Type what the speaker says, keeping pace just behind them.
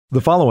The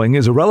following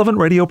is a relevant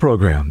radio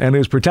program and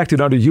is protected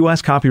under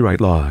U.S.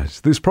 copyright laws.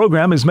 This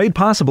program is made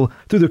possible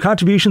through the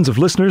contributions of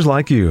listeners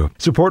like you.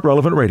 Support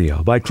Relevant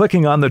Radio by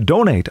clicking on the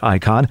donate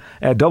icon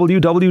at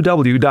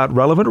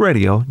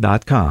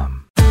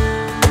www.relevantradio.com.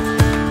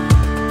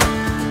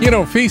 You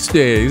know, feast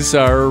days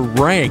are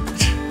ranked.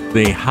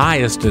 The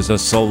highest is a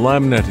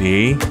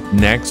solemnity.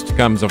 Next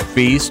comes a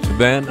feast,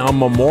 then a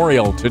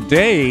memorial.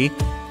 Today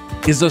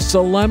is a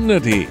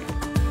solemnity.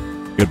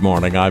 Good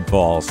morning, I'm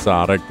Paul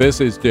Sadek. This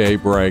is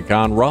Daybreak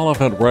on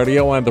Relevant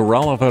Radio and the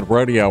Relevant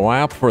Radio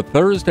app for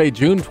Thursday,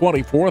 June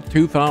 24th,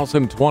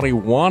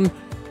 2021.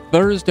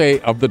 Thursday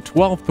of the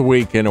 12th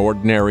week in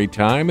Ordinary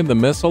Time. In the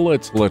Missal,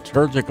 it's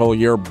Liturgical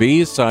Year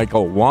B,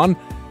 Cycle 1.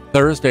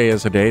 Thursday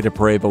is a day to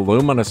pray the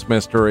luminous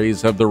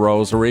mysteries of the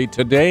Rosary.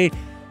 Today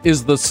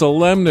is the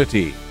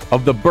solemnity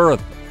of the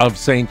birth of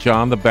St.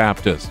 John the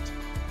Baptist.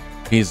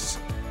 He's,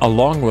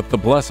 along with the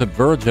Blessed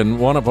Virgin,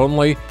 one of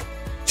only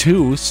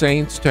two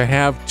saints to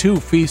have two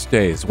feast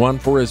days, one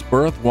for his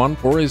birth, one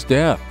for his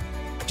death.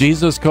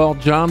 Jesus called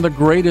John the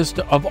greatest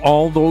of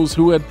all those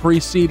who had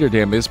preceded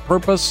him. His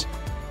purpose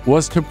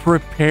was to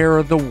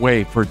prepare the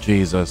way for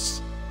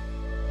Jesus.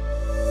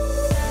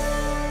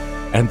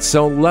 And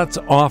so let's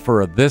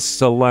offer this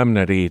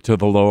solemnity to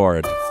the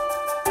Lord.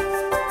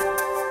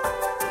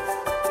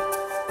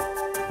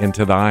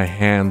 Into thy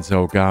hands,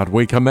 O God,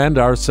 we commend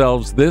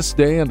ourselves this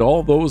day and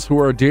all those who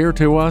are dear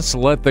to us.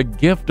 Let the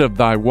gift of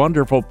thy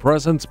wonderful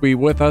presence be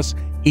with us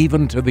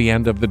even to the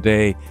end of the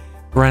day.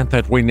 Grant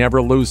that we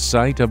never lose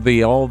sight of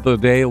thee all the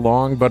day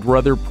long, but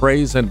rather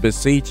praise and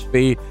beseech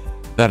thee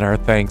that our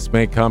thanks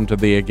may come to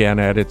thee again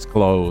at its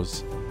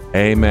close.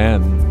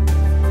 Amen.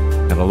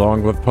 And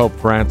along with Pope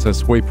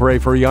Francis, we pray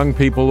for young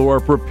people who are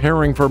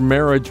preparing for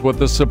marriage with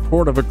the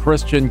support of a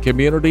Christian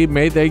community.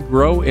 May they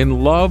grow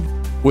in love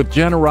with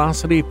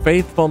generosity,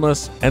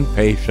 faithfulness, and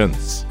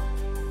patience.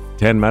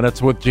 10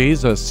 Minutes with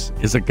Jesus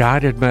is a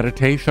guided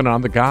meditation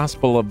on the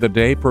gospel of the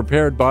day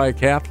prepared by a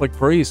Catholic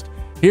priest.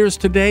 Here's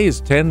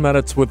today's 10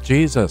 Minutes with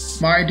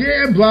Jesus. My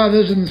dear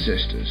brothers and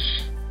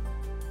sisters,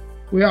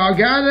 we are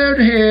gathered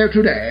here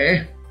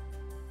today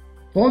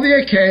for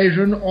the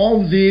occasion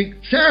of the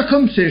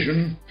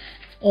circumcision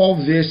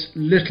of this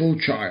little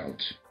child.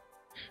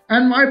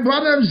 And my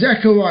brother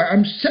Zechariah,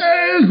 I'm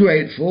so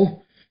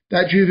grateful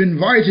that you've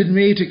invited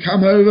me to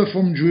come over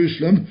from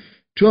Jerusalem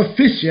to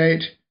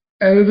officiate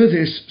over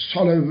this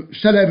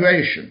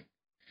celebration.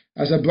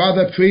 As a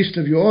brother priest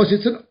of yours,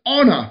 it's an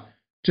honor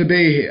to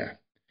be here.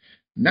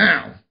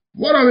 Now,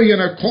 what are we going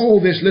to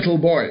call this little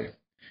boy?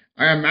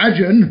 I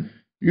imagine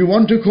you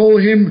want to call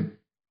him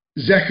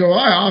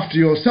Zechariah after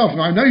yourself.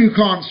 Now, I know you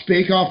can't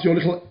speak after your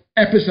little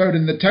episode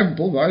in the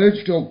temple, but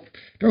I still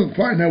don't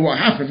quite know what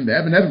happened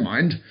there, but never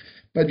mind.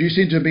 But you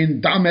seem to have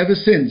been dumb ever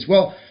since.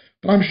 Well,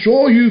 but I'm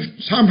sure you've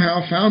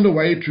somehow found a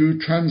way to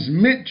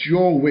transmit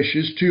your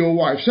wishes to your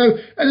wife. So,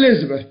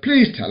 Elizabeth,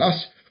 please tell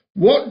us,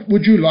 what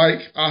would you like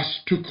us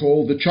to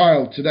call the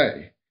child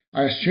today?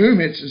 I assume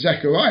it's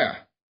Zechariah.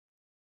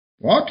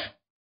 What?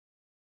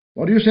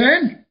 What are you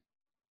saying?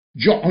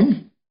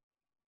 John?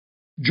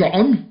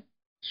 John?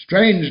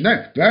 Strange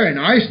name. Very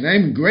nice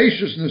name,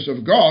 graciousness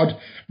of God.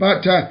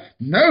 But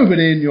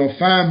nobody in your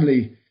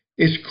family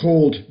is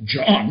called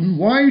John.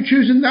 Why are you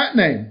choosing that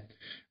name?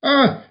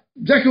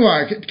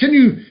 Zechariah, can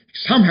you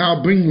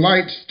somehow bring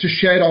light to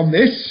shed on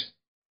this?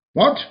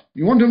 What?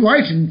 You want a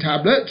writing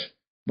tablet?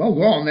 Well,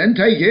 go on then,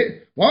 take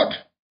it. What?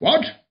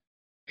 What?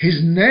 His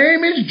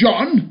name is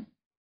John?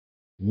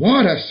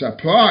 What a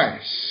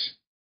surprise!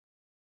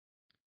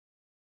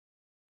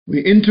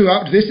 We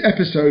interrupt this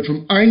episode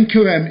from Ein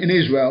Kerem in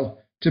Israel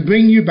to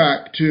bring you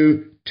back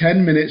to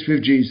 10 Minutes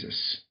with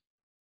Jesus.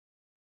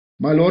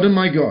 My Lord and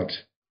my God,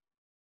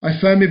 I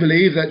firmly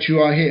believe that you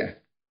are here,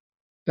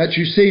 that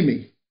you see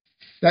me,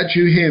 that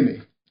you hear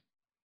me.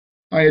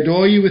 I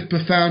adore you with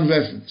profound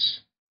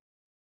reverence.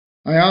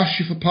 I ask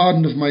you for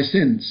pardon of my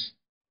sins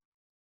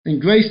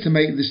and grace to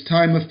make this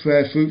time of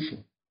prayer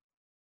fruitful.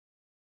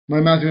 My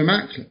Mother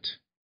Immaculate,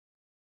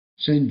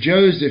 Saint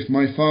Joseph,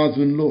 my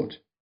Father and Lord,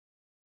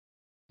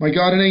 my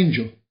guardian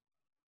angel,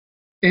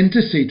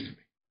 intercede for me.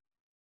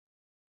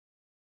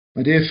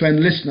 My dear friend,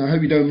 listener, I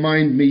hope you don't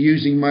mind me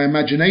using my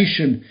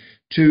imagination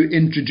to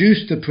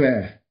introduce the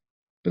prayer.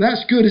 But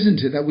that's good, isn't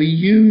it, that we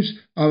use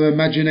our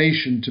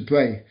imagination to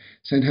pray.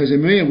 St.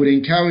 Josemaria would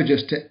encourage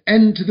us to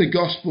enter the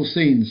gospel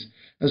scenes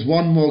as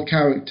one more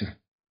character.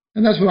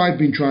 And that's what I've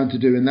been trying to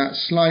do in that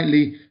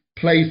slightly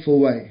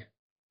playful way.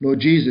 Lord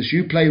Jesus,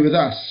 you play with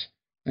us,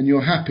 and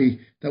you're happy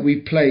that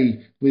we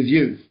play with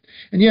you.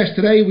 And yes,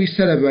 today we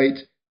celebrate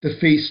the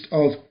feast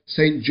of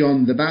St.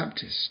 John the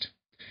Baptist,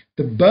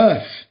 the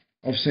birth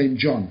of St.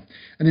 John.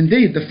 And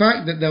indeed, the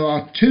fact that there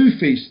are two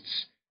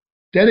feasts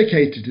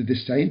dedicated to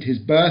this saint, his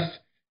birth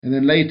and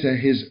then later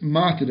his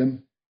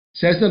martyrdom,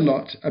 says a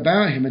lot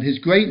about him and his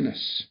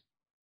greatness.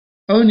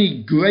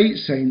 Only great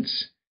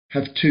saints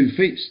have two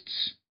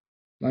feasts,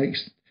 like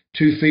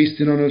two feasts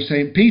in honour of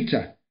St.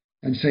 Peter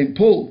and St.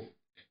 Paul,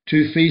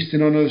 two feasts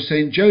in honour of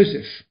St.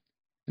 Joseph,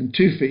 and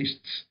two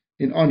feasts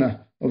in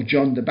honour of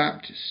John the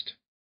Baptist.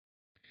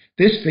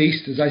 This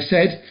feast, as I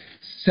said,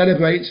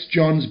 celebrates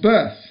John's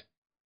birth.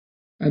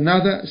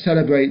 Another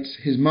celebrates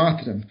his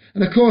martyrdom.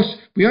 And of course,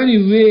 we only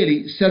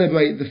really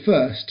celebrate the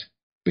first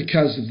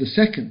because of the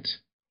second,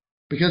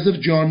 because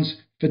of John's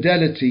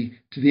fidelity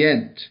to the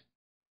end.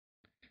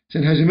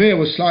 St. Josemaria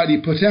was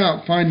slightly put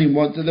out, finding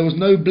once that there was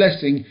no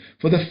blessing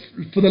for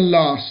the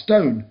last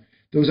stone.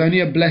 There was only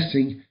a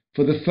blessing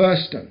for the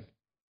first stone.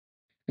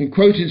 And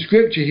quoting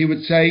scripture, he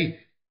would say,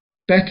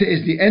 "Better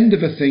is the end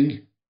of a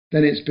thing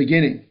than its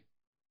beginning."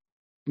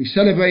 We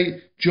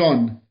celebrate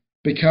John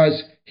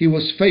because he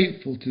was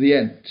faithful to the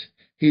end.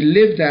 He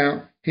lived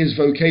out his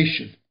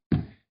vocation.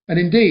 And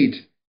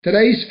indeed,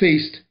 today's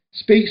feast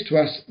speaks to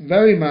us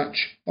very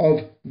much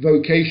of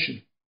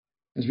vocation.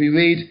 As we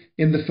read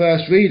in the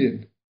first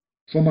reading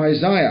from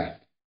Isaiah,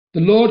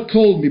 "The Lord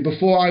called me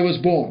before I was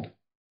born.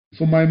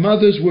 From my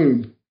mother's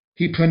womb,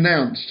 he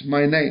pronounced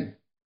my name."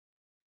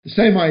 The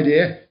same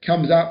idea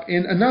comes up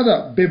in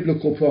another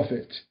biblical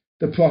prophet,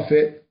 the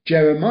prophet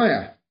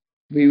Jeremiah.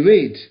 We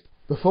read,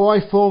 "Before I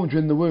formed you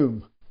in the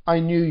womb, I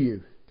knew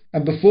you.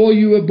 And before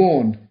you were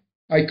born,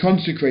 I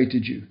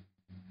consecrated you.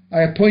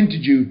 I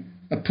appointed you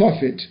a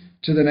prophet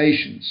to the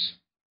nations."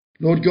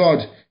 Lord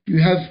God, you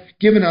have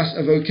given us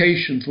a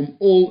vocation from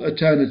all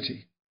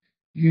eternity.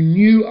 You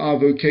knew our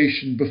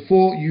vocation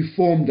before you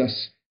formed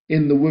us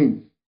in the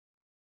womb.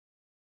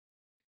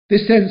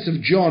 This sense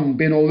of John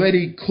being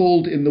already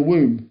called in the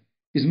womb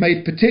is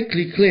made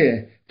particularly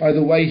clear by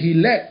the way he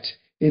leapt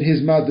in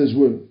his mother's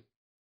womb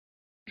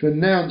to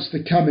announce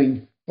the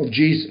coming of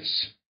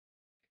Jesus.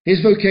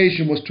 His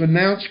vocation was to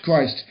announce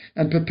Christ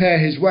and prepare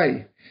his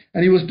way,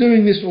 and he was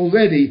doing this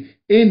already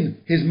in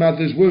his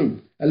mother's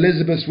womb,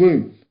 Elizabeth's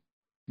womb.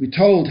 We're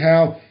told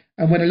how,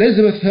 "And when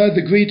Elizabeth heard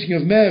the greeting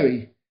of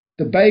Mary,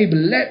 the babe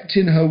leapt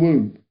in her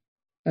womb,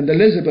 and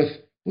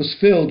Elizabeth was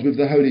filled with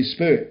the Holy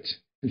Spirit.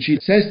 And she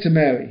says to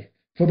Mary,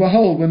 'For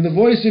behold, when the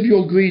voice of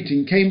your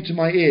greeting came to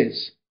my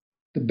ears,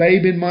 the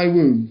babe in my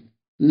womb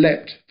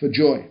leapt for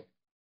joy.'"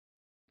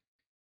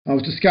 I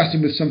was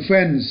discussing with some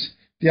friends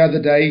the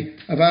other day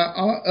about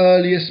our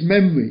earliest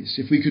memories,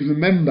 if we could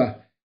remember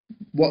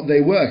what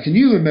they were. Can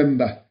you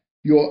remember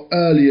your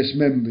earliest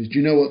memories? Do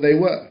you know what they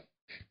were?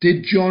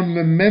 Did John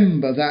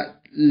remember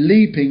that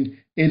leaping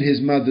in his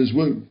mother's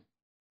womb?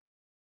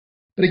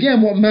 But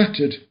again, what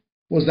mattered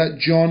was that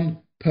John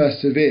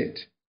persevered,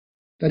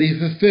 that he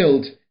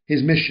fulfilled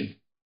his mission.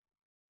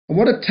 And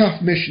what a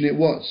tough mission it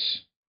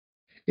was.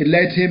 It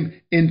led him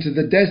into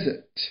the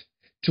desert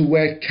to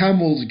wear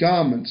camels'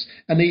 garments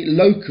and eat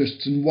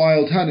locusts and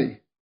wild honey.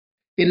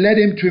 It led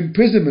him to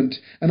imprisonment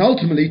and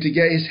ultimately to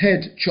get his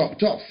head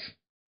chopped off.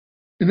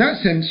 In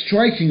that sense,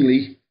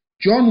 strikingly,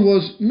 John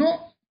was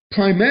not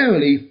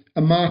primarily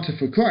a martyr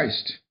for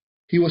Christ.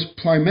 He was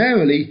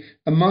primarily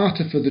a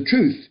martyr for the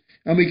truth,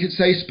 and we could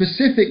say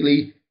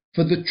specifically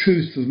for the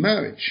truth of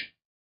marriage.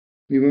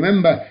 We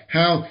remember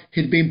how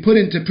he'd been put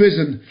into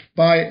prison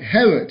by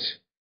Herod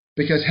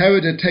because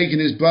Herod had taken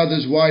his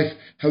brother's wife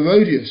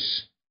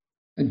Herodias,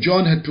 and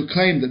John had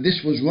proclaimed that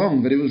this was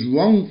wrong, that it was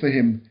wrong for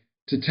him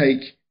to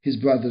take his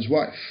brother's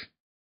wife.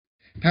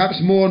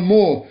 Perhaps more and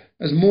more,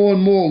 as more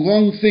and more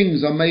wrong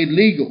things are made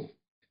legal,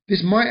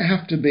 this might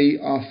have to be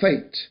our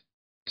fate,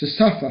 to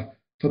suffer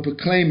for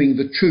proclaiming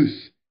the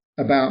truth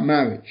about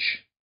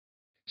marriage.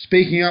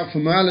 Speaking up for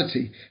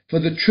morality, for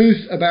the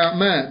truth about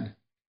man,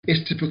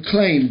 is to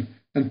proclaim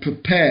and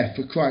prepare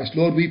for Christ.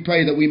 Lord, we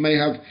pray that we may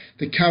have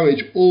the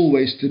courage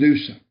always to do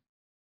so.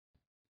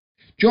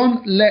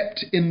 John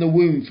leapt in the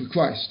womb for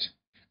Christ,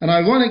 and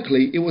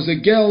ironically, it was a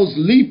girl's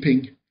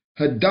leaping,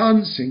 her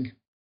dancing,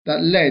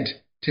 that led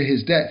to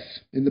his death.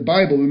 In the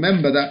Bible,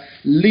 remember that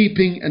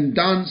leaping and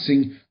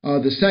dancing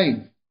are the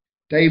same.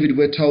 David,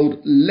 we're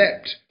told,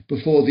 leapt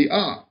before the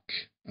ark,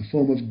 a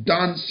form of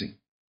dancing.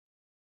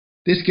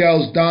 This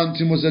girl's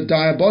dancing was a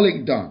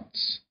diabolic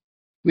dance.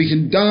 We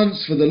can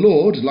dance for the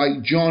Lord,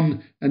 like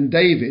John and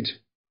David,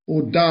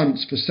 or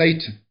dance for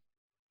Satan,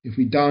 if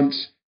we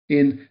dance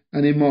in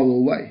an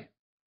immoral way.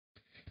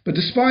 But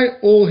despite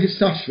all his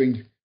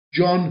suffering,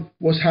 John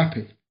was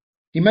happy.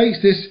 He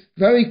makes this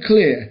very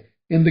clear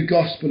in the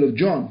Gospel of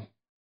John.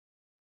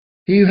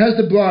 He who has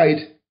the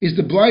bride is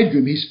the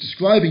bridegroom. He's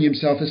describing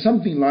himself as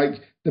something like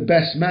the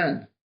best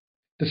man.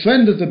 The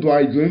friend of the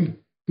bridegroom,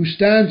 who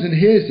stands and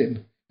hears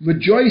him,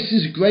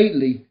 rejoices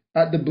greatly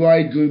at the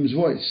bridegroom's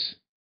voice.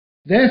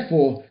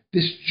 Therefore,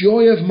 this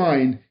joy of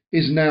mine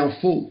is now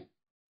full.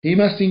 He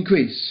must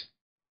increase,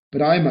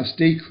 but I must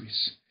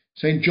decrease.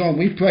 St. John,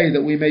 we pray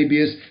that we may be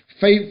as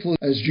faithful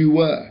as you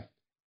were,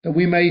 that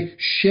we may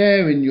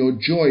share in your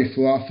joy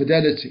for our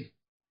fidelity.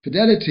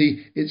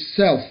 Fidelity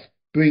itself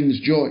brings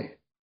joy.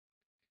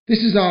 This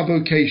is our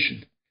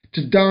vocation,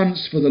 to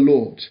dance for the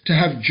Lord, to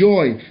have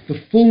joy,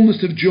 the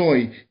fullness of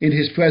joy in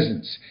his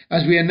presence,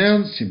 as we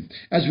announce him,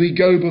 as we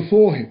go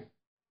before him.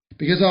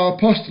 Because our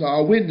apostle,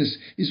 our witness,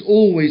 is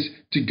always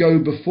to go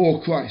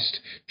before Christ.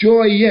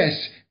 Joy,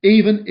 yes,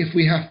 even if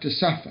we have to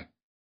suffer,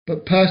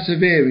 but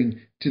persevering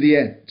to the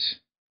end.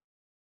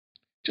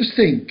 Just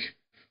think,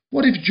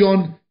 what if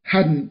John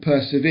hadn't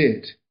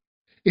persevered?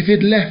 if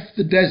he'd left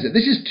the desert.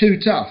 This is too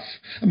tough.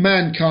 A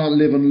man can't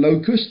live on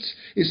locusts.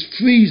 It's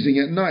freezing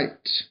at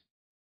night.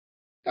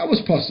 That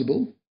was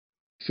possible.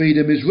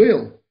 Freedom is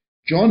real.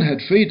 John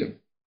had freedom.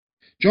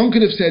 John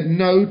could have said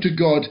no to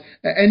God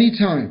at any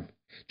time,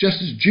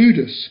 just as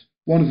Judas,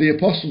 one of the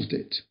apostles,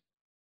 did.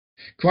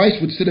 Christ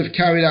would still have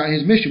carried out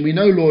his mission. We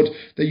know, Lord,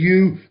 that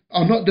you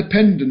are not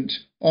dependent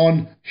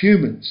on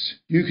humans.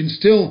 You can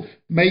still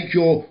make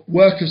your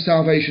work of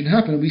salvation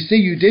happen. And we see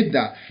you did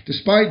that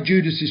despite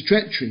Judas's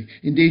treachery.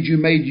 Indeed, you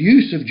made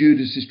use of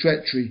Judas's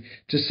treachery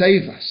to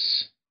save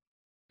us.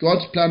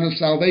 God's plan of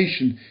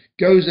salvation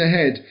goes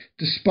ahead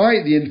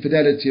despite the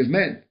infidelity of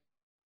men.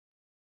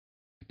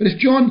 But if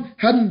John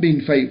hadn't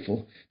been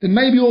faithful, then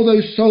maybe all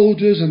those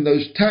soldiers and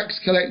those tax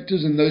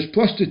collectors and those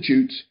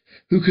prostitutes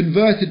who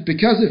converted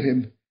because of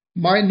him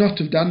might not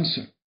have done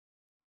so.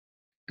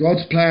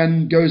 God's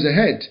plan goes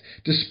ahead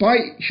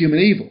despite human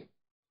evil,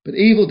 but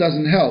evil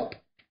doesn't help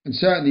and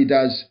certainly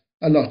does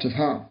a lot of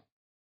harm.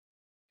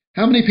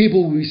 How many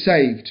people will be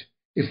saved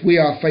if we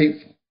are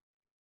faithful?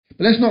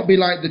 But let's not be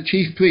like the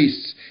chief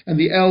priests and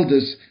the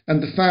elders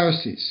and the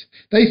Pharisees.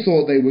 They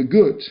thought they were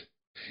good.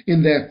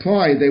 In their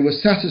pride, they were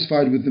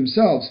satisfied with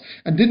themselves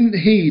and didn't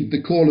heed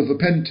the call of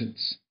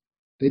repentance.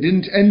 They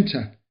didn't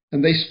enter,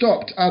 and they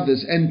stopped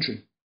others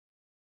entering.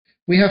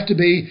 We have to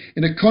be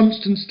in a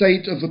constant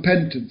state of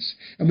repentance,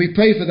 and we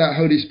pray for that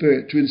Holy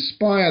Spirit to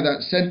inspire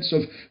that sense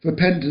of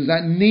repentance,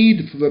 that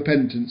need for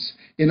repentance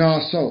in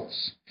our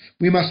souls.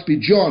 We must be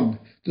John,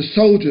 the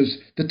soldiers,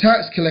 the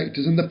tax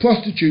collectors, and the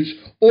prostitutes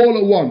all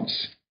at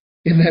once,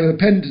 in their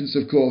repentance,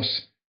 of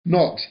course,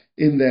 not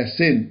in their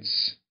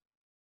sins.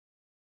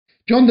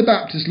 John the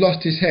Baptist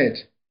lost his head,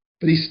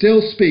 but he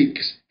still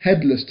speaks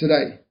headless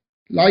today.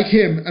 Like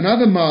him and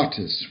other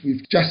martyrs,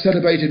 we've just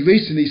celebrated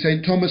recently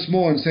St. Thomas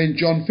More and St.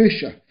 John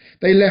Fisher.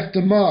 They left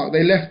a mark,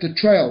 they left a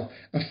trail,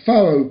 a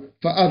furrow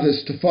for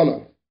others to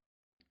follow.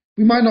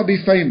 We might not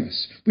be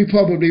famous, we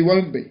probably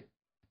won't be,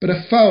 but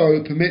a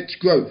furrow permits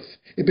growth.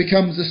 It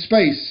becomes a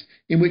space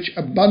in which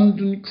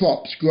abundant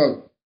crops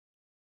grow.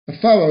 A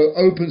furrow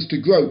opens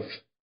to growth,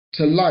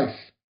 to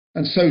life,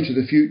 and so to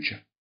the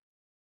future.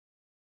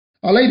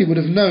 Our Lady would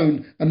have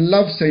known and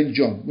loved St.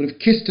 John, would have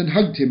kissed and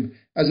hugged him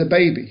as a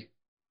baby.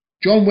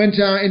 John went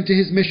out into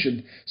his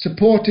mission,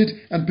 supported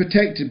and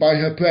protected by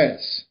her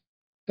prayers.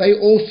 They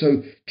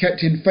also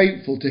kept him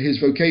faithful to his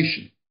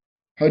vocation.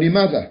 Holy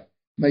Mother,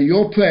 may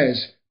your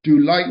prayers do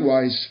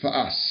likewise for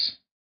us.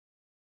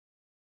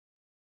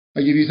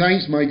 I give you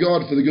thanks, my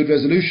God, for the good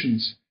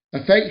resolutions,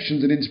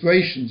 affections and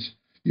inspirations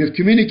you have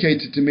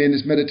communicated to me in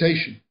this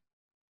meditation.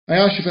 I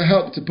ask you for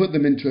help to put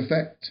them into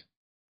effect.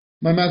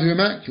 My Mother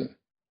Immaculate,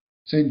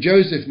 St.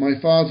 Joseph, my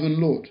Father and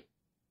Lord,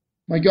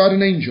 my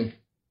guardian angel,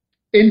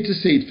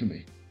 intercede for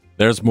me.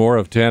 There's more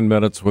of 10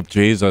 Minutes with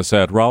Jesus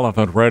at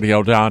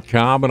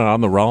relevantradio.com and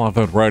on the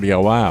Relevant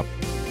Radio app.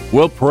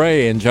 We'll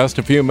pray in just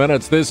a few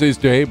minutes. This is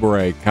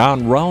Daybreak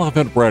on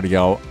Relevant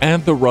Radio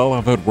and the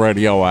Relevant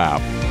Radio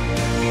app.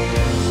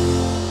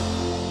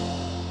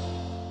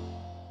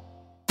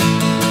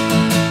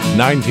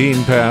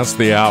 "19 past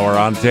the hour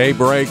on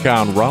Daybreak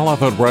on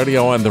Relevant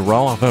Radio and the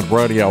Relevant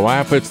Radio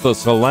app. It's the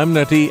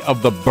solemnity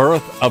of the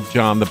birth of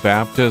John the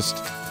Baptist.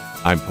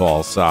 I'm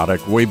Paul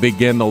Sadek. We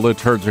begin the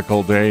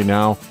liturgical day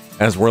now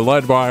as we're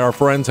led by our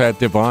friends at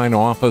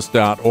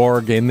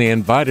divineoffice.org in the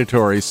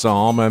invitatory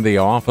psalm and the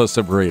office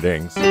of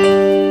readings.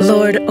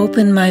 Lord,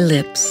 open my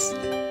lips,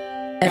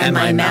 and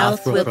my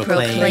mouth will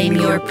proclaim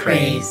your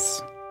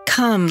praise.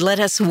 Come, let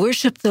us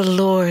worship the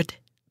Lord,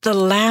 the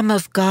Lamb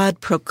of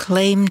God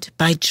proclaimed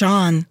by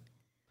John.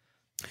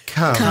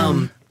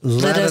 Come,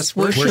 let us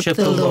worship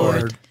the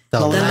Lord,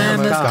 the Lamb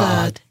of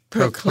God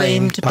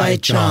proclaimed by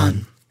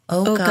John.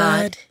 O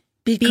God,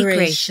 be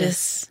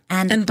gracious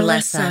and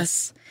bless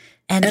us,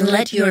 and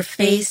let your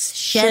face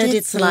shed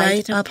its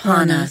light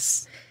upon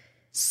us.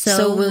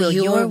 So will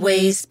your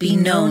ways be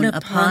known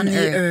upon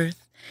the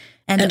earth,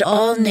 and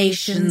all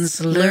nations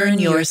learn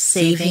your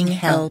saving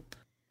help.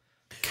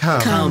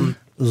 Come,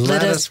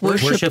 let us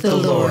worship the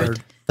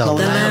Lord, the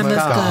Lamb of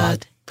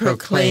God,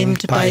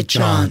 proclaimed by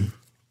John.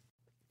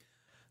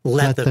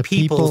 Let the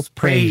peoples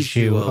praise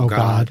you, O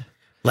God.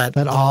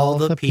 Let all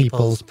the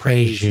peoples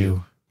praise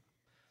you.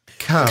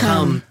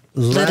 Come,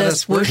 let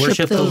us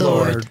worship the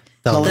Lord,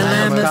 the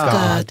Lamb of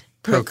God,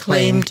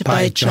 proclaimed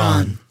by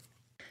John.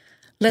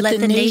 Let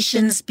the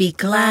nations be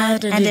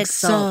glad and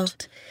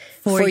exult,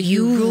 for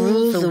you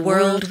rule the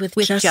world with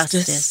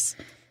justice.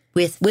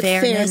 With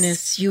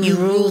fairness you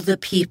rule the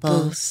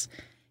peoples.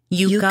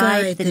 You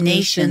guide the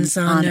nations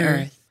on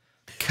earth.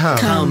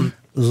 Come,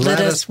 let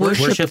us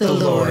worship the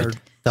Lord,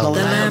 the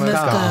Lamb of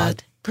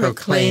God,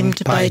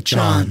 proclaimed by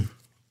John.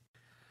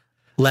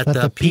 Let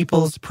the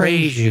peoples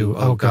praise you,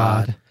 O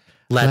God.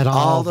 Let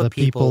all the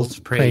peoples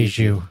praise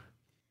you.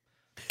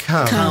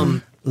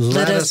 Come,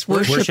 let us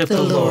worship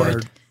the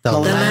Lord, the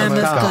Lamb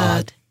of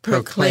God,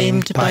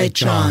 proclaimed by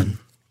John.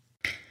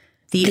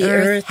 The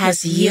earth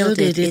has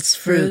yielded its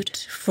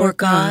fruit, for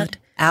God,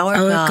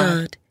 our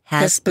God,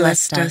 has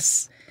blessed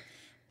us.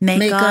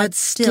 May God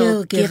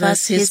still give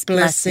us his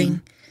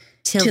blessing.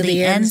 till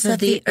the ends of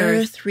the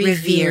earth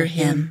revere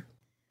him.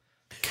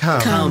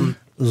 Come,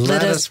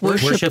 let us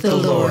worship the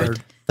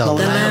Lord, the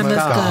Lamb of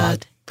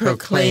God,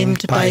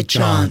 proclaimed by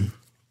John.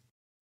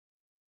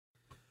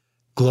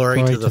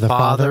 Glory to the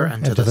Father,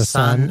 and to the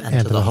Son,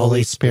 and to the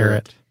Holy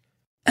Spirit.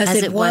 As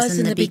it was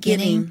in the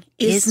beginning,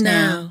 is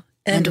now,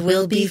 and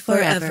will be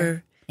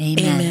forever.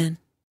 Amen.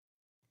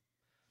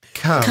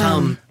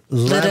 Come,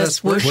 let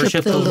us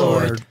worship the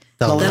Lord,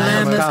 the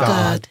Lamb of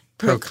God,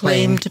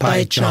 proclaimed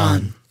by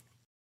John.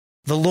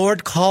 The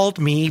Lord called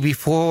me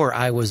before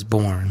I was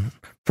born.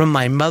 From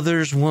my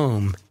mother's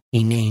womb,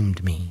 he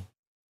named me.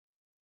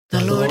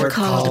 The Lord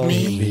called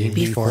me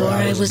before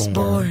I was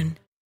born.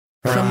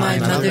 From my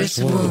mother's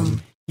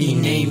womb, he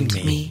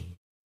named me.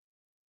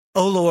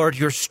 O Lord,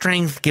 your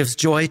strength gives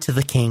joy to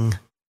the king.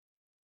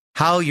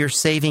 How your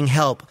saving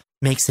help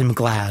makes him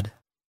glad.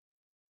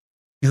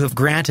 You have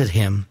granted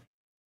him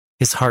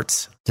his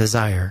heart's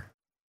desire.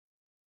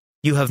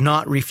 You have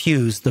not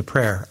refused the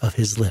prayer of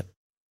his lips.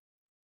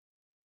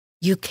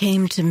 You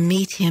came to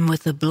meet him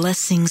with the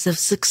blessings of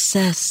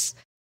success.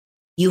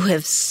 You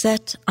have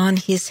set on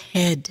his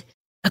head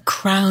a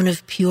crown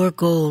of pure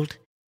gold.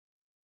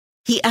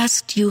 He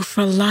asked you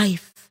for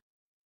life,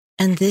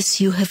 and this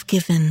you have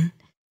given,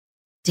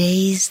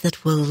 days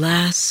that will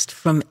last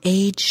from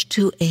age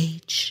to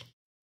age.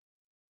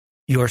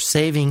 Your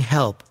saving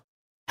help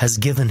has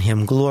given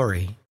him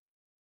glory.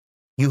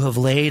 You have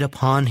laid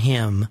upon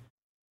him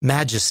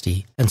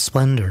majesty and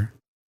splendor.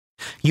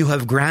 You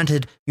have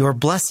granted your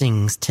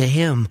blessings to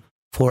him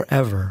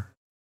forever.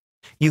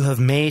 You have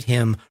made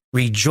him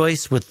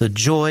rejoice with the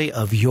joy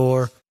of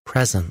your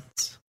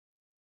presence.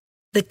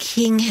 The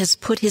king has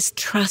put his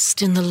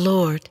trust in the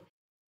Lord.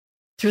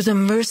 Through the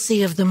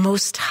mercy of the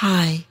Most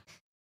High,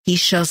 he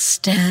shall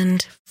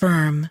stand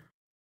firm.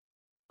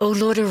 O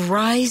Lord,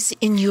 arise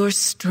in your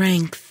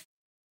strength.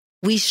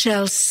 We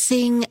shall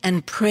sing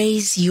and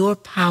praise your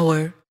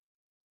power.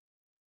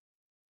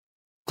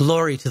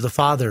 Glory to the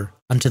Father,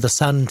 and to the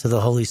Son, and to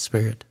the Holy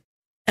Spirit.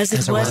 As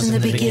it was in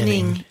the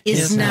beginning,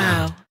 is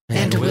now,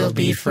 and will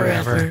be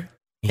forever.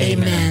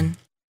 Amen.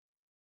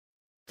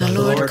 The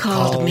Lord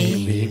called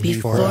me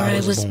before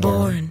I was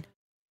born.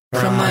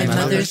 From my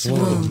mother's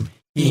womb,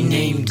 he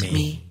named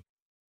me.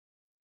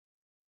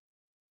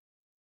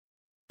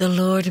 The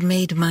Lord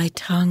made my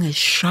tongue a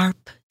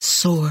sharp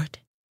sword.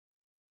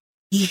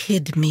 He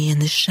hid me in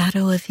the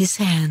shadow of his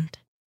hand.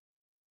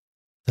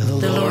 The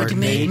Lord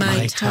made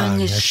my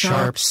tongue a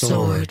sharp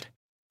sword.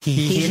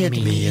 He hid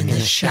me in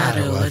the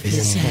shadow of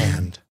his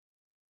hand.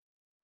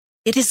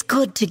 It is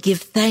good to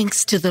give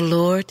thanks to the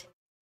Lord,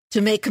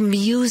 to make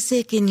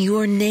music in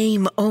your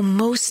name, O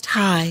Most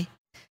High,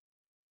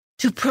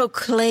 to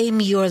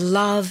proclaim your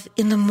love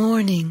in the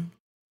morning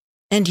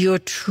and your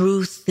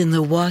truth in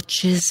the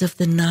watches of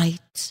the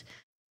night,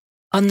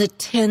 on the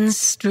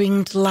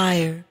 10-stringed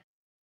lyre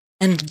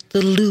and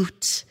the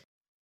lute,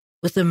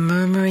 with the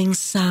murmuring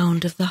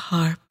sound of the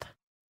harp.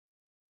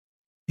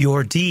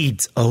 Your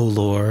deeds, O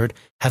Lord,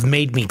 have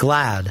made me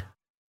glad.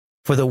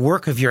 For the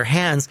work of your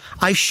hands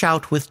I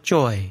shout with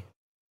joy.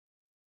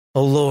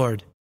 O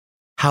Lord,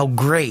 how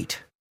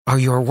great are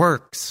your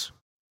works!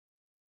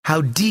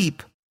 How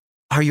deep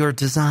are your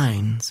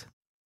designs!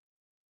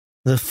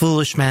 The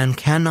foolish man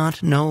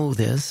cannot know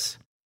this,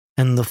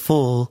 and the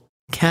fool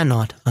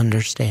cannot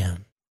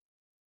understand.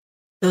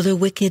 Though the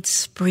wicked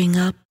spring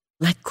up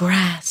like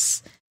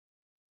grass,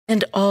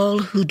 and all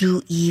who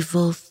do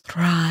evil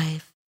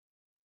thrive,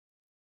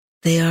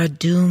 they are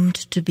doomed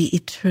to be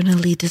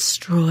eternally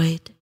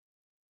destroyed.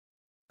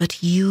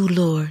 But you,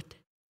 Lord,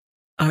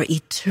 are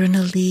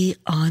eternally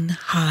on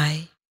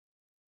high.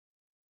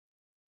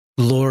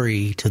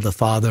 Glory to the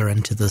Father,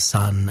 and to the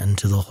Son, and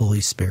to the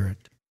Holy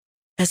Spirit.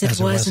 As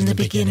it was in the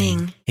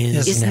beginning,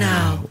 is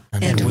now,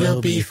 and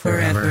will be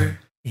forever.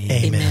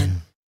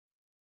 Amen.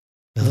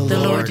 The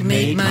Lord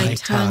made my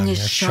tongue a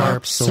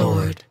sharp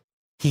sword.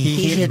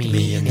 He hid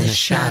me in the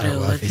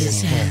shadow of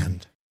his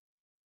hand.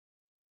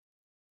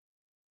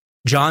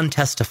 John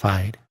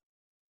testified,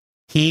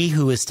 "He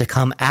who is to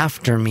come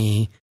after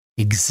me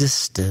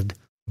existed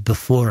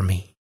before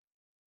me."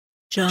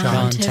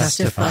 John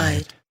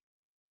testified,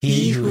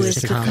 "He who is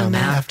to come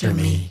after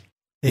me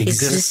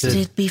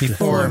existed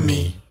before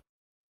me."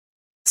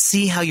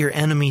 See how your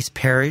enemies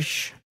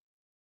perish?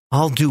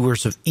 All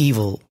doers of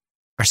evil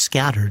are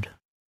scattered.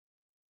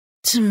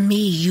 To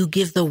me you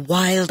give the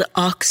wild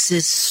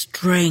ox's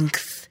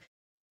strength.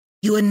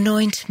 You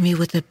anoint me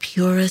with the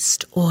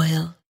purest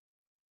oil.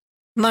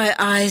 My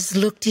eyes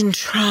looked in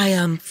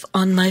triumph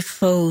on my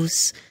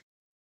foes.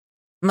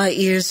 My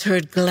ears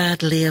heard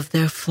gladly of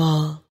their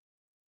fall.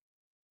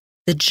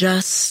 The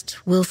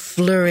just will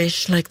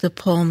flourish like the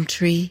palm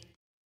tree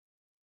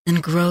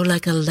and grow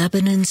like a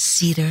Lebanon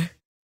cedar.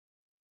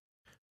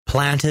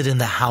 Planted in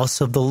the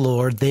house of the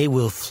Lord, they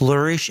will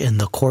flourish in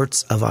the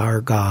courts of our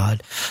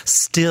God,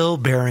 still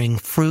bearing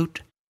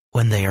fruit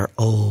when they are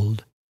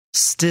old,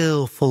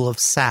 still full of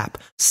sap,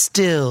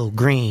 still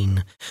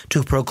green,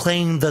 to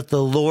proclaim that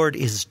the Lord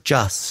is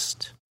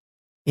just.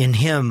 In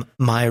him,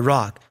 my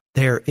rock,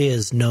 there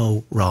is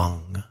no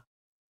wrong.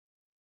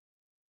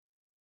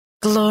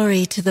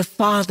 Glory to the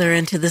Father,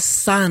 and to the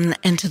Son,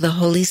 and to the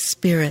Holy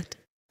Spirit.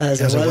 As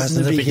it was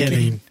in the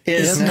beginning,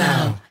 is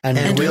now,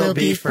 and will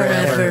be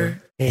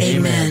forever.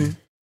 Amen.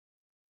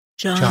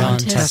 John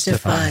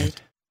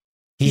testified,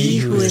 "He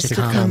who is to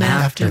come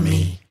after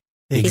me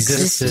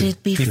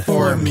existed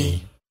before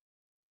me."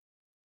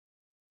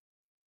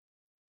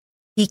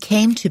 He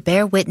came to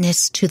bear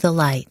witness to the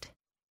light,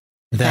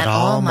 that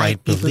all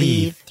might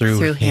believe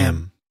through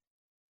him.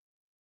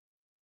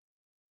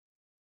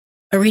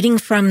 A reading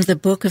from the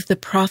book of the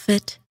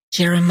prophet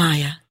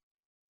Jeremiah.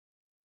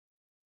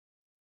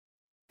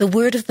 The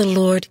word of the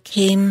Lord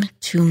came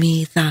to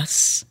me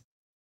thus: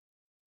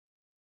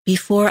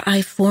 Before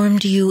I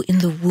formed you in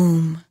the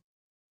womb,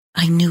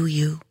 I knew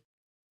you.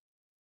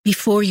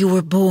 Before you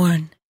were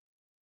born,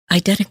 I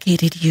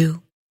dedicated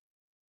you.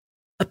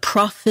 A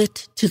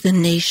prophet to the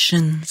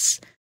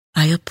nations,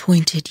 I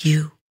appointed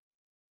you.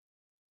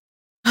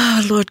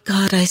 Ah, Lord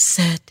God, I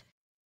said,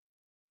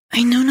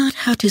 I know not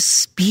how to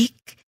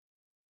speak.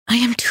 I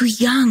am too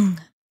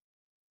young.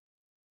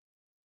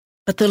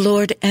 But the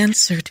Lord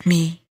answered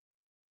me,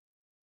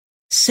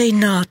 Say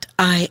not,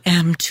 I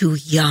am too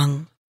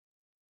young.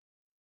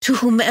 To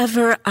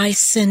whomever I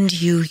send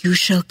you, you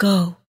shall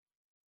go.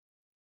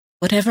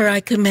 Whatever I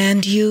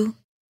command you,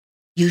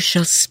 you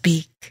shall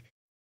speak.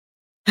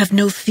 Have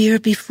no fear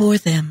before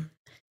them,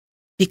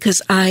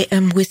 because I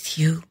am with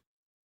you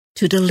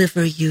to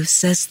deliver you,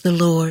 says the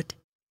Lord.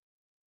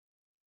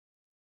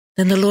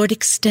 Then the Lord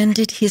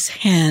extended his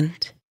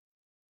hand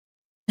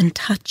and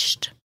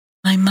touched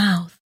my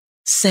mouth,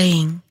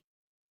 saying,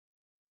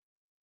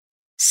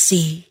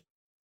 See,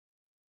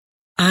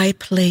 I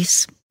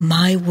place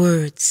my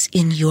words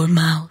in your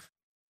mouth.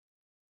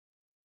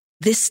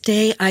 This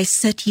day I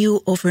set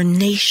you over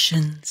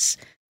nations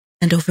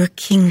and over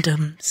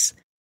kingdoms,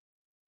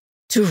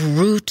 to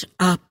root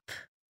up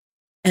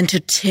and to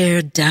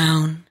tear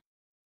down,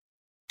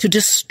 to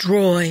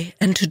destroy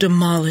and to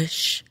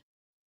demolish,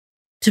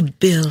 to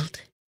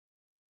build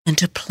and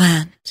to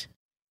plant.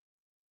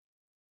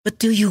 But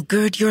do you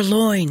gird your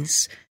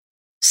loins,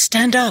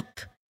 stand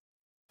up,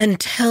 and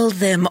tell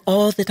them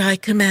all that I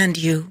command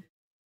you.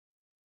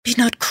 Be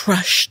not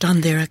crushed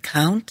on their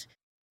account,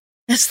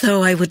 as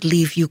though I would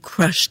leave you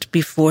crushed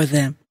before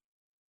them.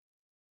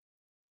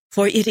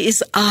 For it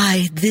is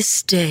I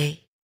this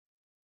day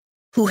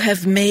who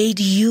have made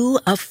you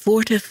a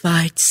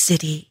fortified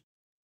city,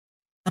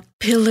 a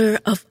pillar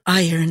of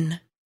iron,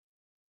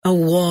 a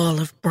wall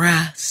of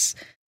brass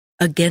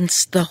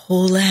against the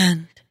whole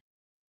land,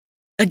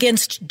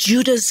 against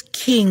Judah's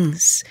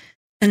kings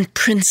and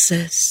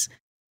princes,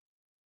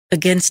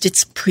 against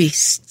its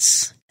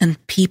priests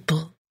and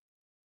people.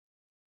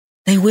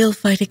 They will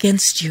fight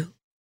against you,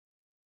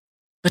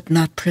 but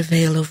not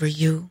prevail over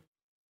you.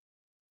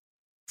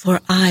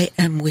 For I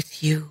am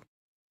with you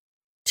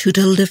to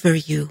deliver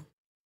you,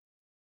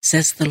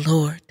 says the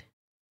Lord.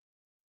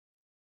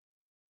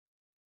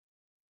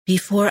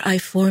 Before I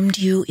formed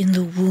you in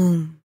the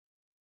womb,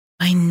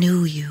 I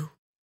knew you.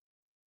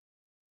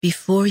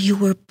 Before you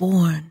were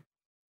born,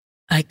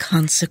 I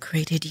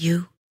consecrated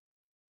you.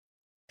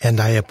 And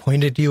I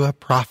appointed you a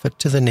prophet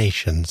to the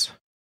nations.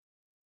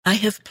 I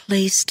have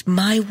placed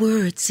my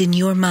words in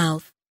your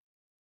mouth.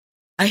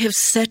 I have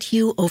set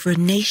you over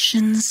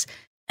nations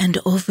and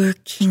over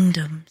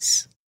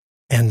kingdoms.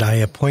 And I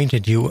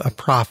appointed you a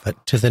prophet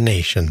to the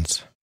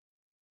nations.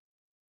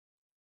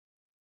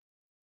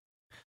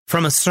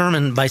 From a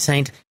sermon by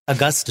St.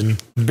 Augustine,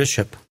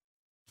 Bishop.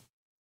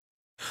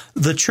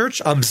 The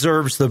Church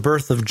observes the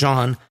birth of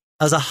John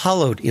as a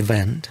hallowed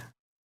event.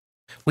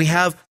 We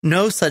have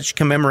no such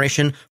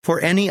commemoration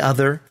for any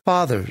other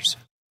fathers,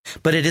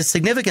 but it is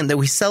significant that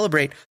we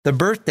celebrate the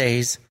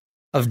birthdays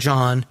of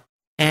John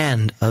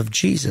and of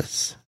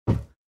Jesus.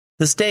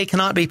 This day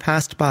cannot be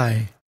passed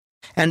by,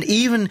 and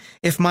even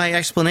if my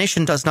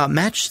explanation does not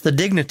match the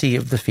dignity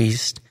of the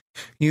feast,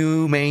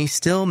 you may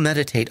still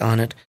meditate on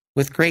it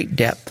with great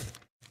depth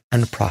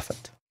and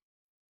profit.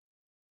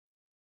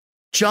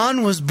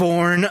 John was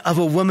born of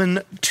a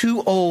woman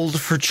too old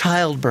for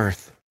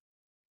childbirth.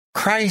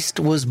 Christ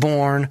was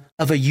born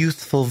of a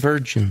youthful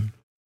virgin.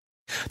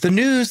 The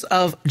news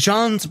of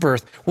John's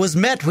birth was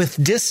met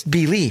with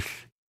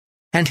disbelief,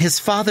 and his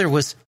father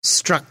was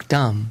struck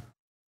dumb.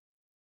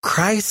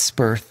 Christ's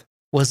birth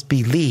was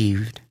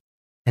believed,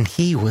 and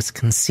he was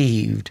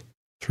conceived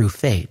through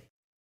faith.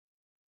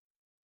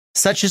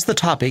 Such is the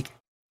topic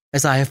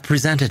as I have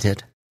presented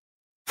it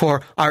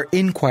for our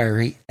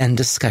inquiry and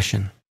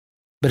discussion.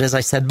 But as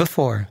I said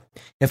before,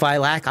 if I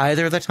lack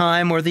either the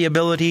time or the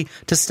ability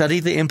to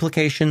study the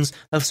implications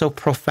of so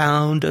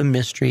profound a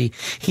mystery,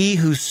 he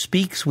who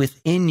speaks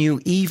within you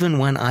even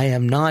when I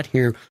am not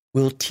here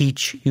will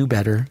teach you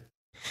better.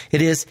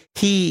 It is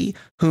he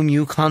whom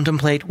you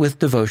contemplate with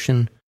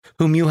devotion,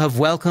 whom you have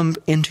welcomed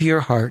into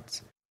your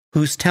hearts,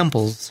 whose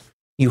temples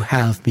you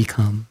have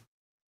become.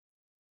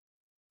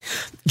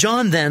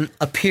 John then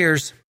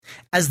appears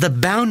as the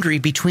boundary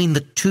between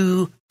the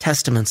two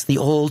testaments, the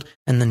Old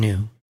and the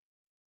New.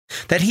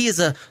 That he is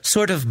a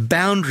sort of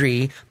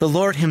boundary, the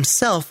Lord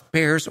himself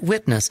bears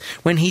witness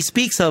when he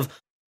speaks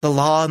of the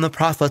law and the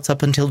prophets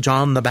up until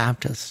John the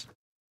Baptist.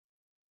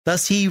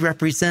 Thus he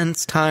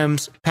represents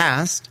times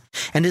past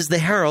and is the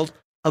herald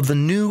of the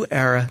new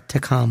era to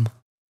come.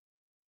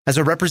 As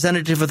a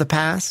representative of the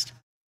past,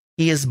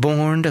 he is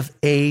born of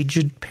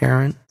aged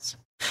parents.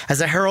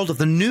 As a herald of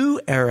the new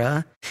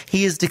era,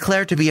 he is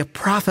declared to be a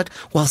prophet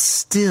while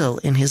still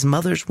in his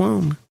mother's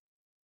womb.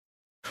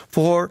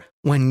 For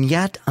when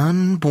yet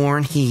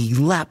unborn, he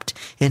leapt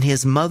in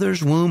his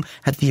mother's womb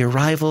at the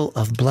arrival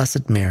of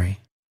Blessed Mary.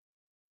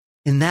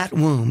 In that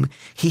womb,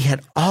 he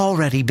had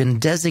already been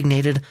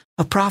designated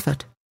a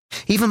prophet,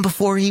 even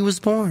before he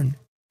was born.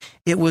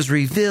 It was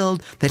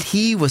revealed that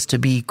he was to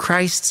be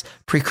Christ's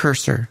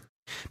precursor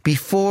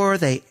before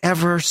they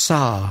ever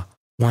saw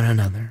one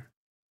another.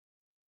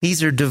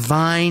 These are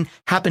divine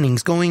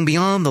happenings going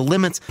beyond the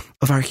limits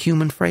of our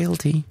human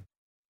frailty.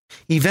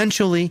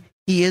 Eventually,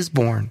 he is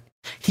born.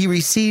 He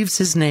receives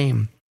his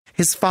name.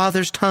 His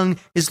father's tongue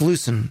is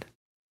loosened.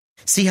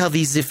 See how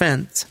these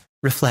events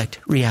reflect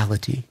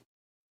reality.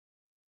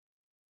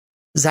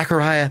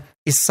 Zechariah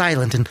is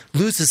silent and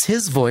loses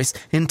his voice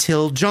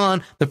until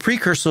John, the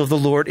precursor of the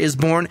Lord, is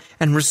born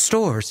and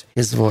restores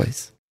his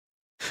voice.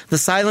 The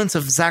silence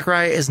of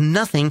Zechariah is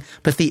nothing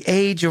but the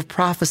age of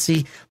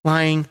prophecy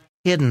lying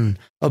hidden,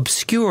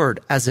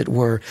 obscured, as it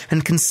were,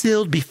 and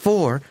concealed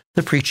before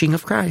the preaching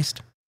of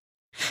Christ.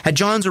 At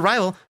John's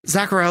arrival,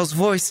 Zechariah's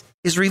voice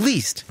is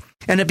released,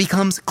 and it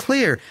becomes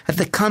clear at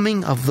the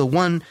coming of the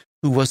one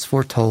who was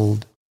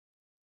foretold.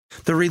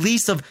 The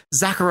release of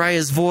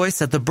Zechariah's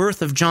voice at the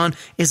birth of John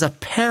is a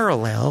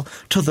parallel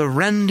to the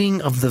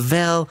rending of the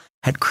veil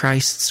at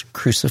Christ's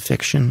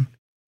crucifixion.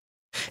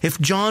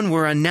 If John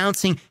were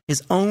announcing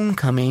his own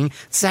coming,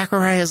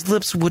 Zechariah's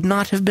lips would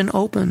not have been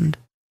opened.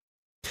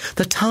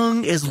 The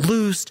tongue is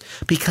loosed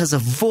because a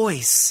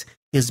voice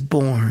is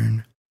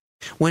born.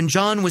 When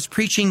John was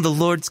preaching the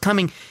Lord's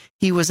coming,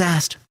 he was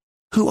asked,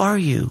 "Who are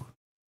you?"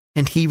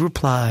 And he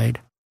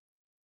replied,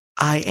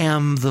 "I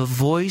am the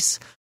voice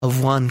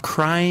of one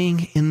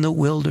crying in the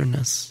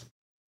wilderness."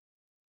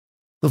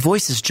 The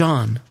voice is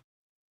John,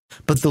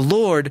 but the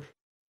Lord,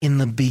 in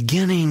the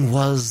beginning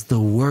was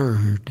the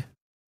Word.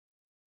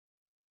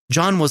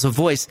 John was a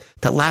voice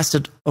that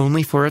lasted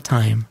only for a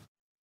time.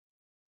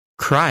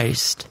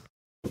 Christ,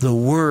 the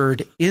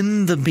Word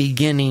in the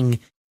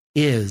beginning,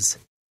 is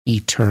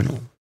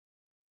eternal.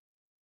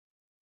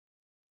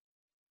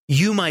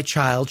 You, my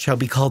child, shall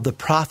be called the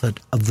prophet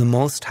of the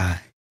Most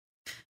High.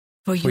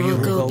 For you will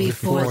go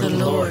before the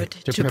Lord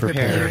to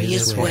prepare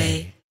his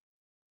way,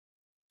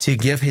 to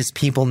give his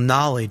people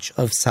knowledge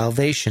of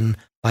salvation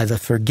by the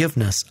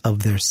forgiveness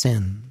of their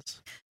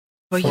sins.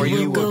 For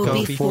you will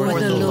go before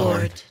the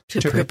Lord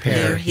to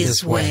prepare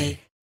his way.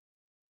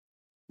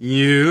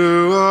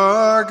 You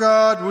are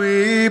God,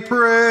 we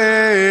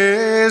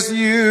praise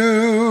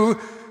you.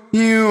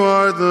 You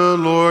are the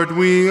Lord,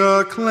 we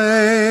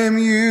acclaim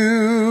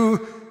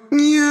you.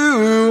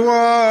 You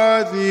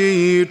are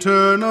the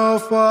eternal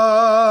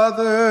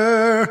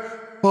Father.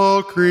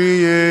 All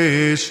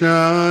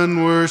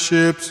creation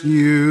worships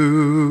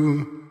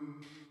you.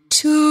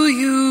 To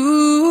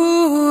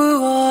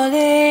you, all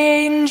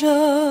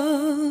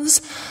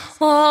angels,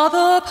 all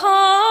the powers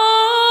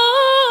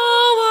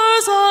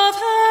of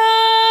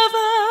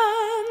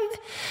heaven,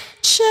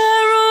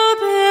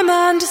 cherubim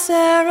and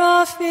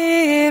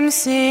seraphim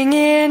sing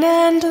in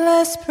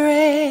endless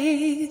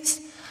praise.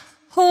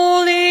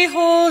 Holy,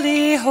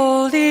 holy,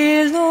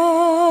 holy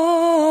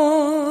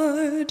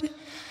Lord,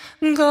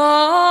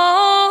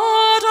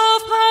 God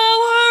of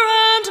power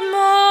and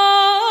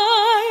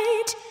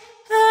might,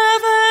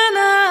 heaven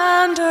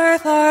and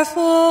earth are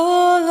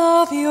full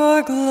of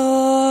your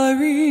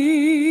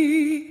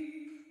glory.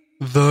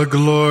 The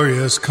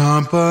glorious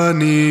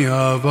company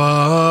of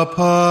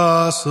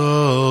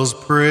apostles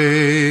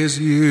praise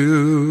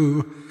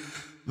you.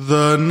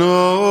 The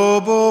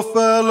noble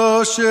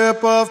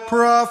fellowship of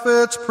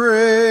prophets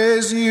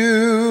praise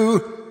you.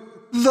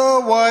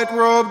 The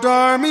white-robed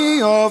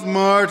army of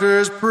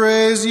martyrs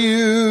praise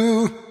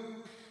you.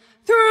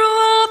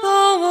 Throughout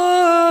the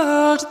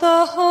world,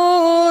 the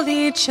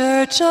Holy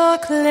Church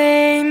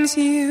acclaims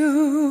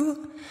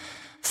you.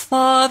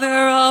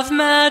 Father of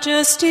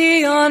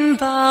majesty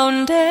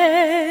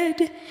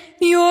unbounded,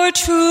 your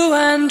true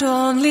and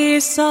only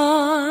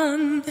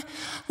Son,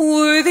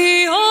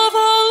 worthy of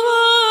all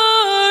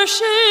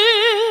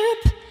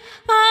worship,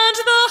 and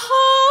the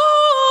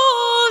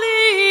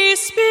Holy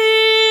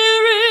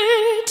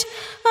Spirit,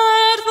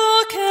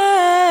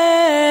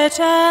 advocate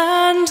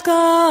and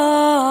guide.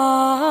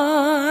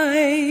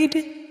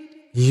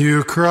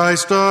 You,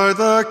 Christ, are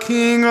the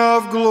King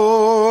of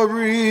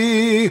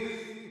glory,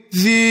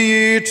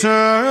 the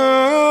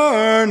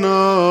eternal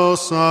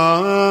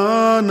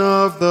Son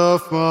of the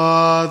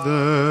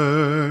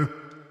Father.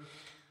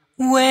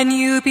 When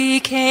you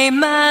became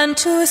man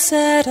to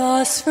set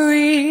us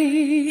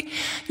free,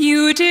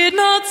 you did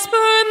not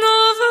spurn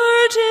the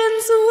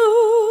virgin's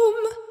womb.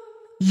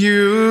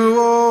 You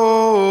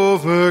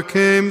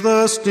overcame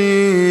the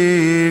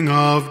sting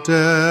of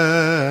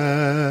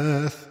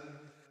death.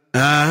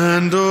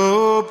 and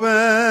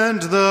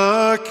opened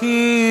the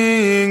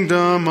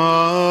kingdom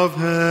of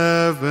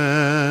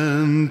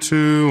heaven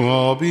to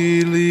all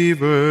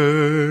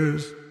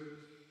believers.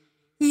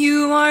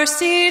 You are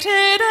seated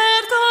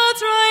at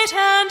God's right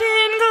hand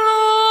in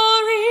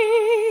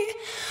glory.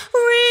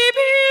 We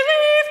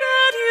believe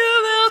that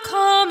you will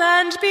come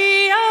and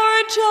be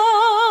our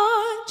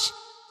judge.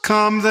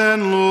 Come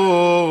then,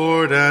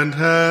 Lord, and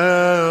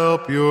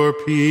help your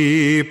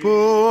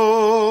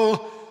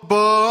people,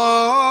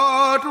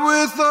 bought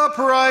with the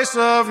price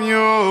of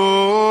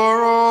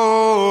your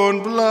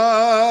own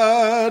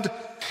blood,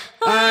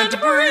 and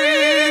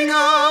bring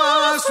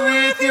us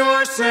with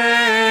your saints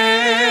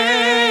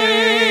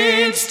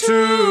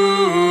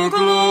to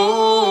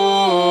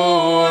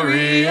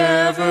glory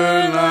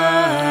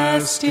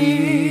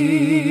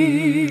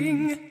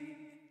everlasting.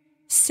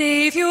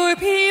 Save your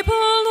people,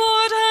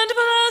 Lord, and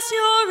bless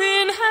your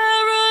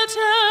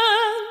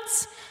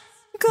inheritance.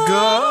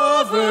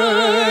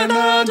 Govern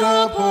and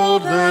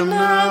uphold them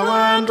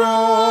now and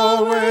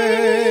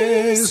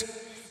always.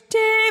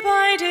 Day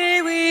by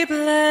day we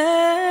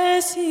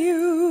bless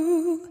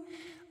you.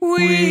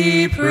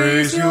 We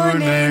praise your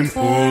name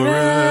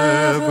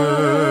forever.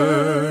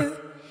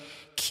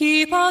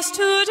 Keep us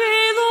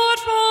today, Lord,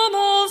 from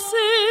all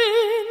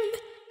sin.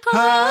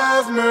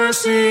 Have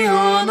mercy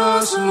on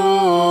us,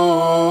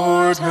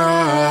 Lord,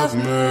 have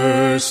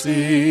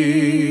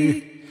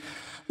mercy.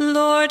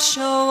 Lord,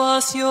 show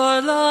us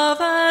your love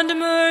and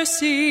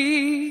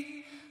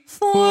mercy,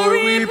 for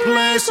we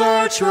place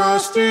our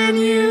trust in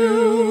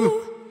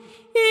you.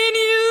 In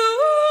you,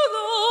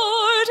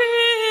 Lord,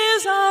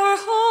 is our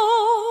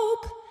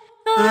hope,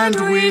 and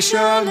we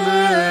shall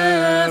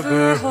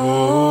never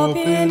hope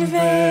in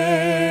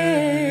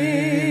vain.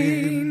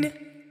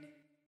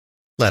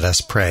 Let us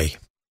pray.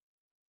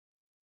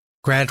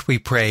 Grant, we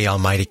pray,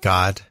 Almighty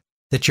God,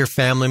 that your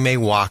family may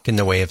walk in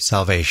the way of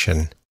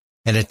salvation,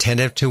 and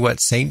attentive to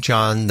what St.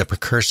 John the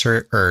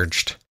Precursor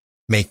urged,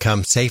 may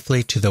come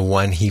safely to the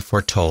one he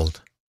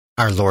foretold,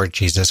 our Lord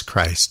Jesus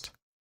Christ,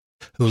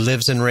 who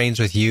lives and reigns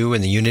with you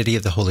in the unity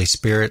of the Holy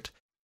Spirit,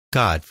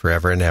 God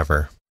forever and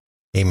ever.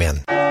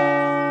 Amen.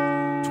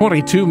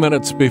 22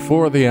 minutes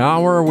before the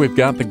hour, we've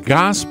got the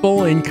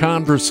Gospel in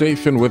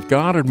Conversation with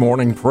God and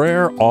morning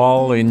prayer,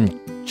 all in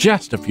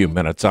just a few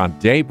minutes on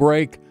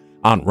Daybreak,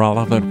 on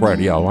Relevant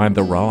Radio and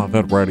the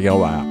Relevant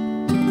Radio app.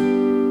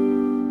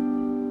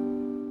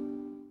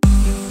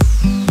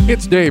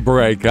 It's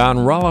Daybreak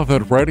on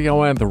Relevant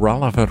Radio and the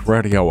Relevant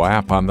Radio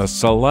app on the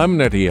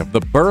solemnity of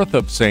the birth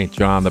of St.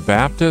 John the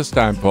Baptist.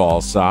 I'm Paul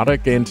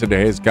Sadek. In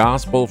today's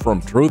Gospel from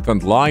Truth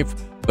and Life,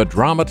 the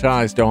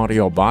dramatized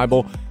audio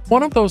Bible,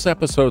 one of those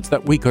episodes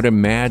that we could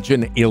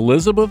imagine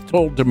Elizabeth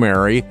told to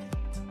Mary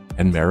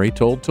and Mary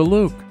told to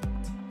Luke.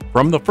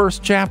 From the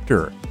first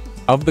chapter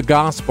of the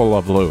Gospel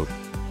of Luke.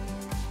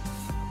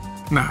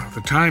 Now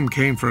the time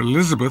came for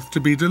Elizabeth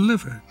to be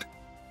delivered,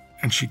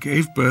 and she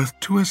gave birth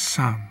to a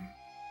son.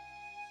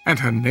 And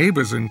her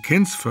neighbors and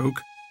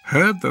kinsfolk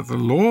heard that the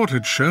Lord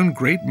had shown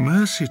great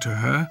mercy to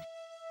her,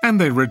 and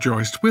they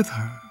rejoiced with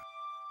her.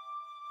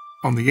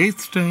 On the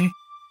 8th day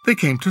they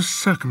came to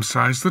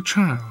circumcise the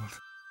child,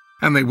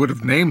 and they would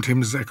have named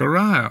him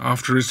Zechariah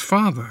after his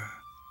father.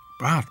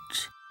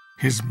 But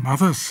his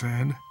mother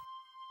said,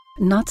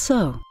 "Not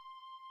so.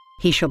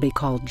 He shall be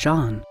called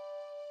John."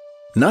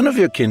 "None of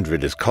your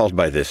kindred is called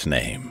by this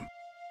name."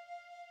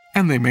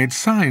 And they made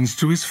signs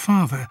to his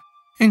father,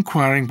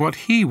 inquiring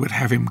what he would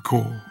have him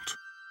called.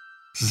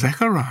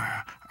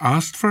 Zechariah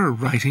asked for a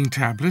writing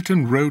tablet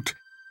and wrote,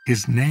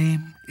 "His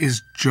name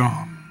is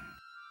John."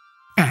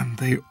 And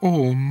they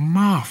all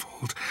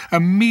marveled.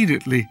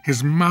 Immediately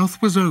his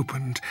mouth was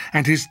opened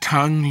and his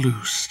tongue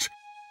loosed.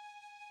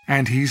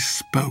 And he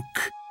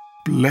spoke,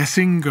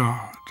 blessing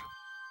God.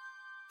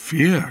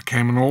 Fear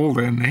came on all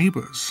their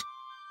neighbors.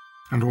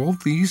 And all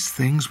these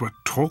things were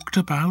talked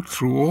about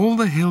through all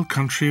the hill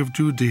country of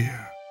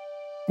Judea.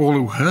 All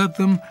who heard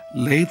them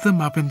laid them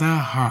up in their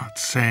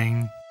hearts,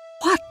 saying,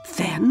 "What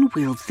then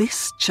will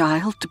this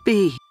child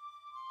be?"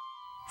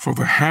 For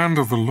the hand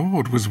of the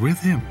Lord was with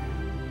him.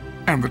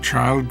 And the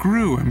child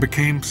grew and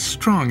became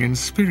strong in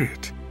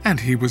spirit, and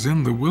he was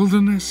in the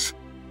wilderness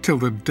till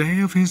the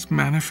day of his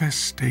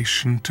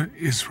manifestation to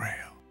Israel.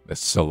 This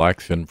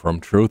selection from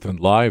Truth and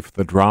Life,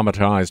 the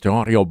dramatized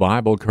audio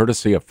Bible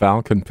courtesy of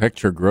Falcon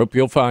Picture Group.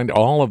 You'll find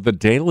all of the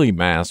daily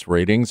Mass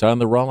readings on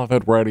the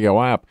Relevant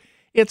Radio app.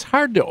 It's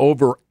hard to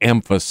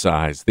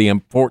overemphasize the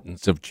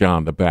importance of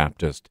John the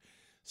Baptist,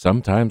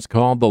 sometimes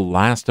called the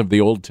last of the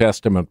Old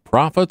Testament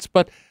prophets,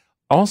 but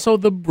also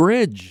the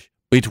bridge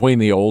between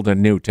the Old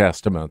and New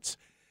Testaments.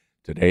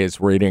 Today's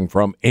reading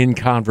from In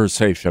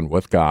Conversation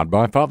with God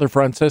by Father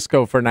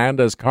Francisco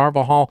Fernandez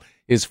Carvajal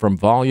is from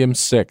Volume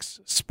 6,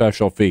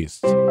 Special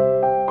Feasts.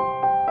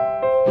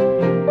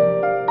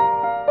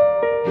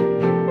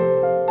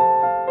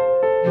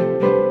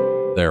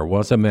 There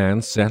was a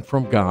man sent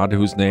from God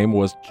whose name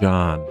was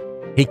John.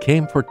 He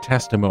came for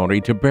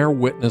testimony, to bear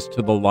witness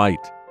to the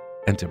light,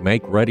 and to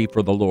make ready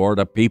for the Lord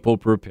a people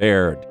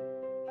prepared.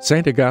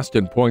 St.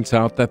 Augustine points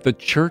out that the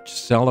Church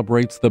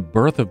celebrates the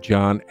birth of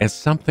John as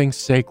something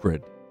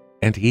sacred,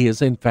 and he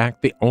is in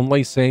fact the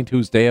only saint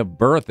whose day of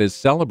birth is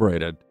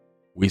celebrated.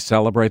 We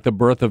celebrate the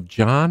birth of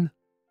John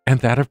and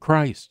that of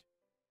Christ.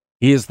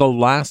 He is the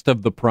last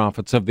of the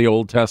prophets of the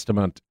Old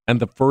Testament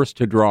and the first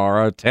to draw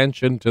our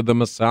attention to the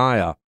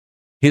Messiah.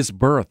 His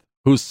birth,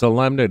 whose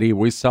solemnity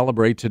we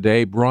celebrate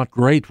today, brought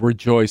great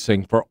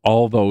rejoicing for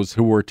all those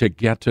who were to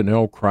get to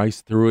know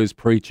Christ through his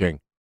preaching.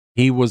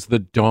 He was the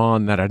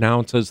dawn that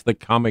announces the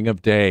coming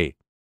of day.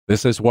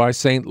 This is why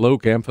St.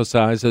 Luke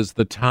emphasizes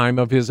the time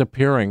of his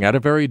appearing at a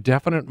very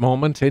definite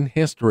moment in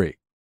history.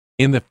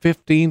 In the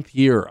 15th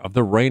year of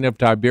the reign of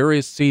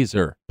Tiberius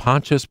Caesar,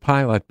 Pontius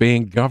Pilate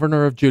being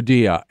governor of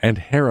Judea and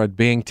Herod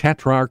being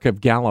tetrarch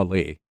of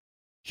Galilee,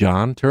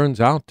 John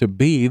turns out to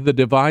be the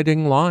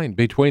dividing line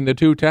between the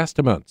two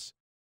testaments.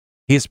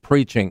 His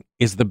preaching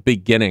is the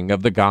beginning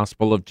of the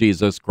gospel of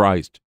Jesus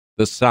Christ,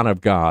 the Son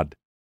of God,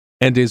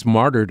 and his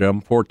martyrdom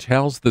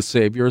foretells the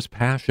Savior's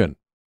passion.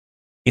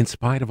 In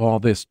spite of all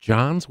this,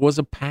 John's was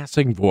a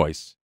passing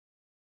voice.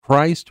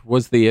 Christ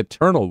was the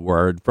eternal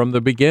Word from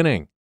the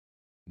beginning.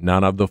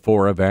 None of the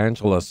four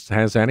evangelists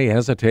has any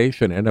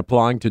hesitation in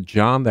applying to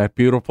John that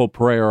beautiful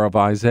prayer of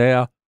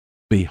Isaiah,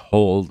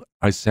 "Behold,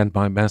 I send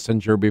my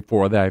messenger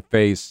before thy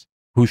face,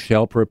 who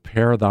shall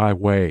prepare thy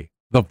way.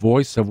 The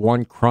voice of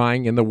one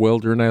crying in the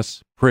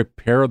wilderness,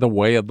 prepare the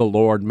way of the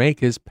Lord,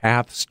 make his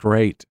path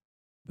straight."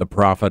 The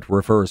prophet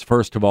refers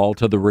first of all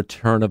to the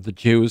return of the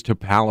Jews to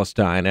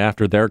Palestine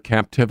after their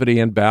captivity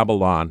in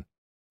Babylon.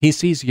 He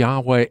sees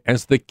Yahweh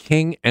as the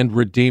king and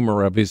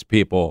redeemer of his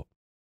people,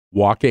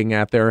 walking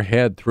at their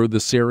head through the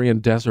Syrian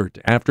desert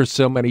after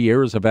so many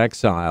years of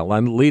exile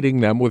and leading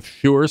them with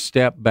sure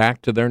step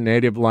back to their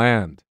native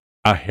land.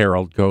 A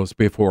herald goes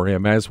before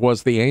him, as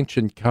was the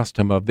ancient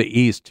custom of the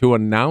East, to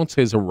announce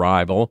his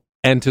arrival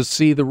and to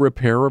see the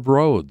repair of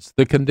roads,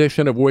 the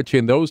condition of which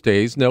in those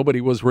days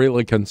nobody was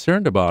really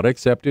concerned about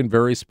except in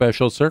very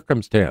special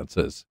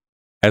circumstances.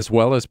 As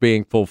well as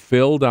being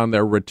fulfilled on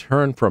their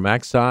return from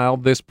exile,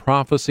 this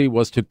prophecy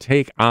was to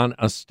take on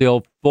a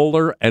still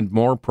fuller and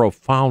more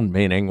profound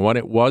meaning when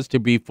it was to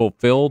be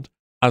fulfilled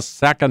a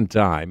second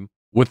time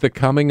with the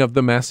coming of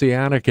the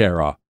Messianic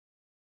era.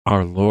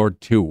 Our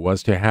Lord, too,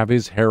 was to have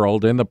his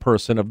herald in the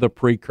person of the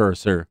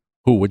precursor,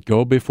 who would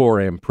go before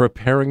him,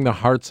 preparing the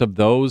hearts of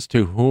those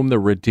to whom the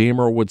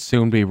Redeemer would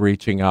soon be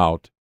reaching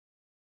out.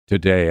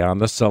 Today, on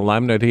the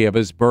solemnity of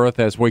his birth,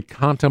 as we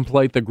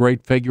contemplate the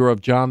great figure of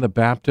John the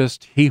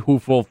Baptist, he who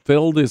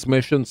fulfilled his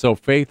mission so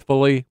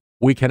faithfully,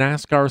 we can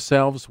ask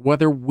ourselves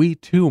whether we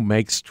too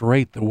make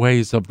straight the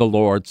ways of the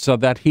Lord, so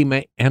that he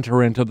may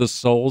enter into the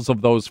souls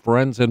of those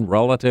friends and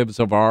relatives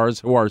of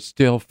ours who are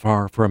still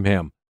far from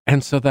him,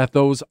 and so that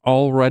those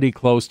already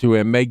close to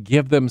him may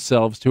give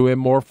themselves to him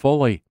more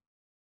fully.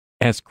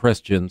 As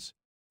Christians,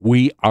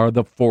 we are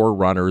the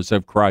forerunners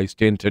of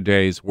Christ in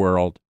today's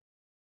world.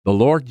 The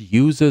Lord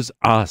uses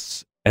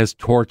us as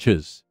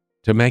torches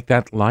to make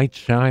that light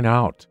shine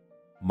out.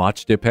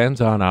 Much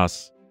depends on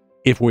us.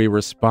 If we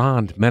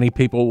respond, many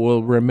people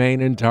will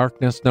remain in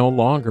darkness no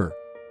longer,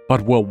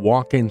 but will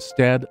walk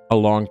instead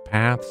along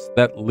paths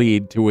that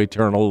lead to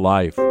eternal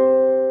life.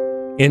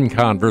 In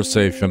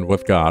Conversation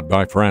with God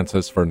by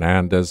Francis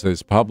Fernandez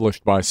is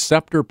published by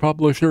Scepter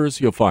Publishers.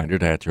 You'll find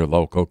it at your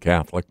local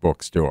Catholic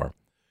bookstore.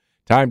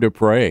 Time to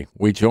pray.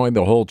 We join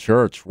the whole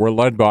church. We're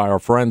led by our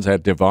friends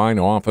at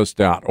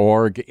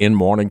divineoffice.org in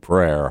morning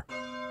prayer.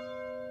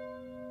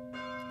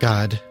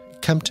 God,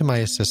 come to my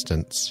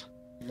assistance.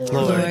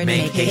 Lord,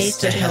 make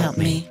haste to help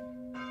me.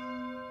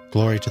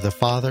 Glory to the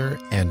Father,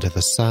 and to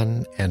the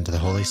Son, and to the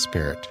Holy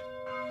Spirit.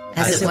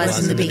 As it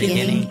was in the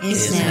beginning,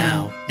 is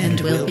now, and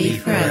will be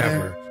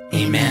forever.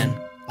 Amen.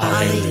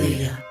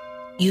 Alleluia.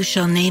 You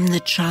shall name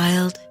the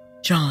child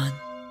John,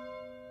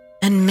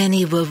 and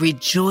many will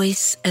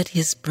rejoice at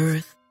his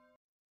birth.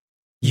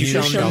 You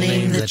shall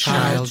name the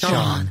child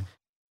John,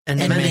 and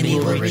many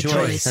will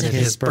rejoice at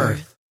his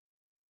birth.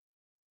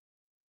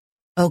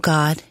 O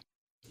God,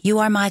 you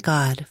are my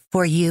God,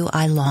 for you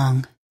I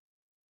long.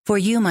 For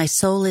you my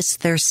soul is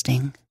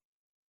thirsting.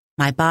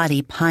 My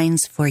body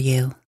pines for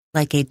you,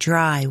 like a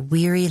dry,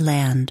 weary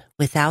land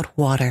without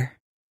water.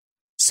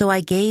 So I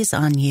gaze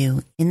on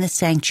you in the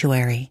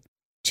sanctuary,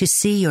 to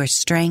see your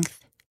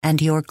strength and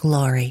your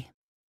glory.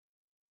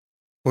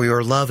 For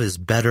your love is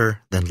better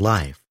than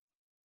life.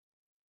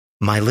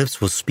 My lips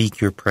will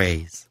speak your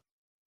praise.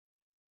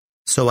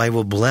 So I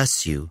will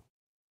bless you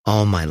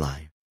all my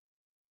life.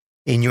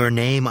 In your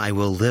name I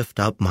will lift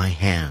up my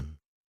hand.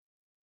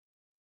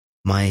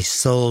 My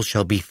soul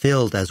shall be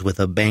filled as with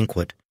a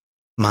banquet.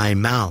 My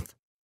mouth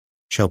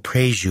shall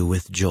praise you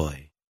with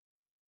joy.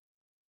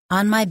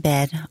 On my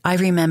bed I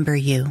remember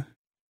you.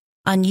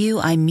 On you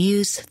I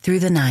muse through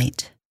the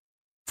night.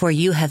 For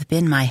you have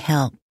been my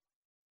help.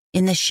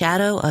 In the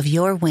shadow of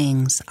your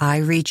wings I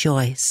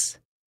rejoice.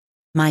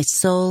 My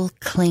soul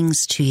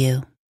clings to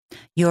you.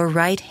 Your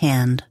right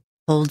hand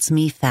holds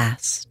me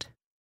fast.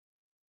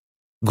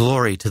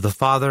 Glory to the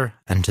Father,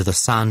 and to the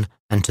Son,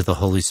 and to the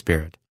Holy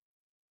Spirit,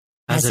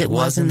 as it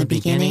was in the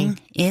beginning,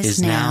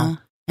 is now,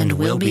 and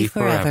will be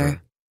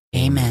forever.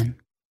 Amen.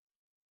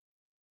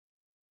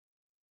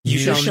 You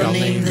shall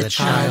name the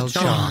child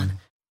John,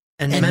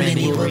 and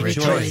many will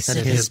rejoice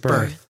at his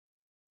birth.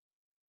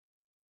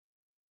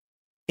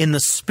 In the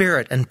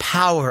spirit and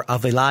power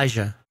of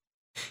Elijah,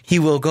 he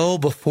will go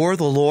before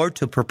the Lord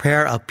to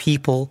prepare a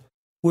people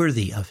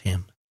worthy of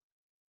him.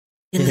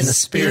 In the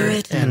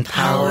spirit and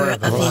power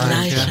of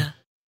Elijah,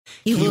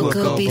 he will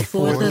go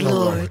before the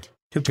Lord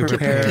to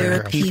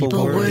prepare a people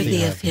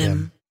worthy of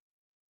him.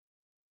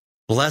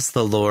 Bless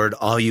the Lord,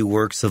 all you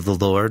works of the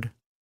Lord.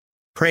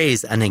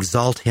 Praise and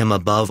exalt him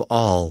above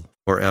all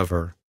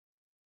forever.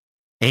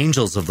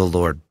 Angels of the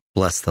Lord,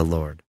 bless the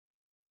Lord.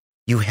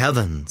 You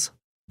heavens,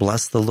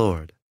 bless the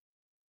Lord.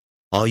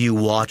 All you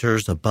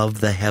waters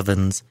above the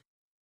heavens,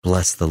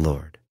 bless the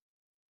Lord.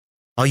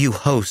 All you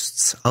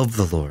hosts of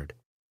the Lord,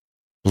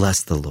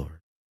 bless the Lord.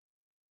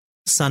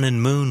 Sun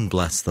and moon,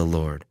 bless the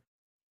Lord.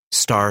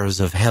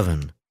 Stars of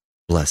heaven,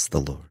 bless the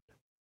Lord.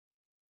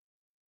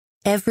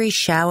 Every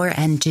shower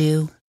and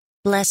dew,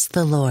 bless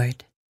the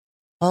Lord.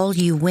 All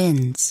you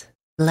winds,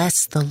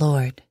 bless the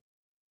Lord.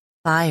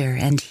 Fire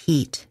and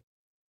heat,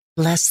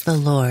 bless the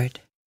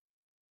Lord.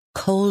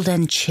 Cold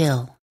and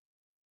chill,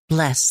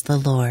 bless the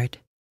Lord.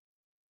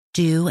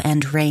 Dew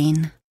and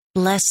rain,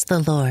 bless the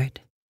Lord.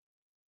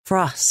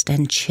 Frost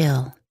and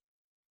chill,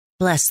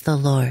 bless the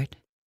Lord.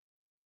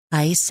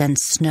 Ice and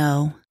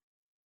snow,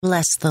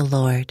 bless the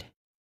Lord.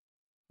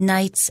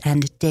 Nights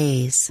and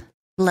days,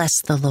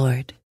 bless the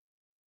Lord.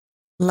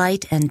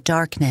 Light and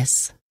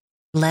darkness,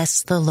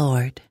 bless the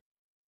Lord.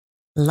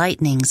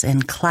 Lightnings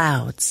and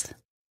clouds,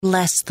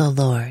 bless the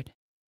Lord.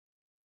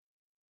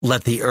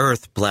 Let the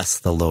earth bless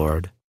the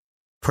Lord.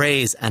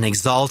 Praise and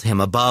exalt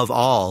him above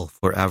all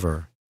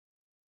forever.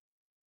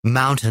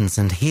 Mountains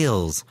and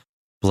hills,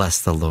 bless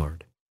the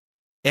Lord.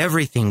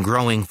 Everything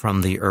growing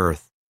from the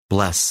earth,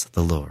 bless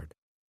the Lord.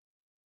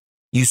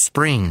 You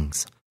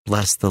springs,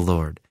 bless the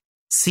Lord.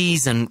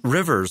 Seas and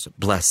rivers,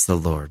 bless the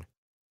Lord.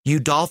 You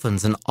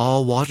dolphins and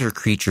all water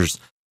creatures,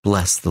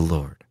 bless the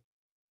Lord.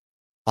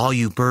 All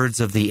you birds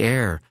of the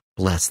air,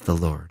 bless the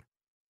Lord.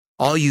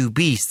 All you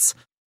beasts,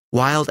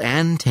 wild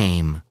and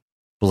tame,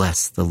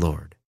 bless the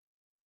Lord.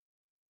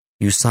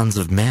 You sons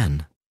of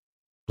men,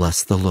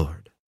 bless the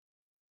Lord.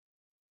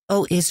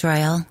 O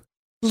Israel,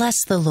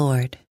 bless the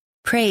Lord.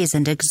 Praise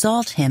and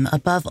exalt him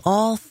above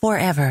all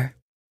forever.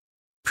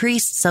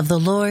 Priests of the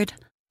Lord,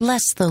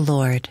 bless the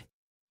Lord.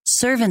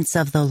 Servants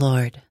of the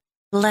Lord,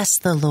 bless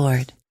the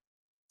Lord.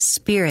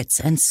 Spirits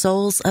and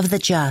souls of the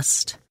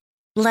just,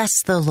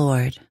 bless the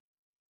Lord.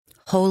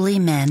 Holy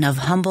men of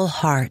humble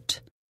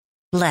heart,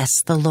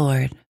 bless the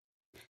Lord.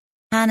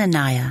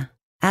 Hananiah,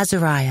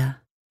 Azariah,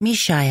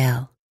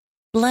 Mishael,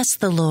 bless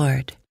the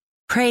Lord.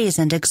 Praise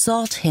and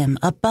exalt him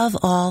above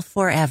all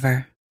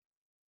forever.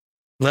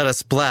 Let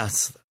us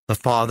bless the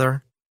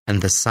Father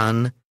and the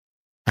Son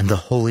and the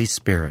Holy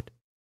Spirit.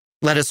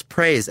 Let us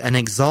praise and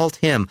exalt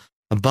him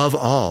above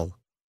all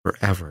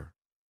forever.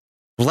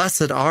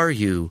 Blessed are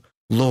you,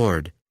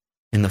 Lord,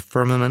 in the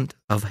firmament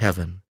of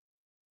heaven.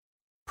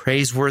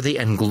 Praiseworthy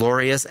and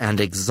glorious and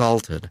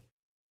exalted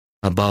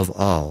above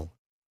all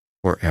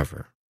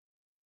forever.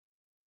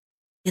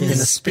 In the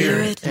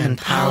spirit and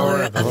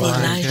power of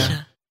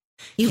Elijah,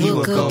 he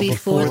will go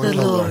before the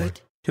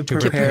Lord to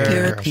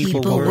prepare a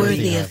people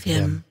worthy of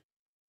him.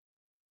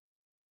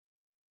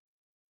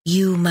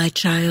 You, my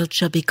child,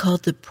 shall be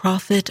called the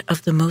prophet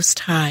of the Most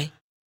High,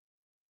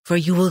 for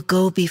you will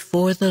go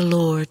before the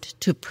Lord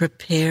to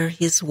prepare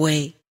his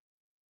way.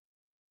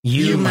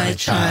 You, my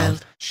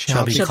child,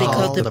 shall be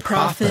called the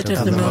prophet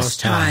of the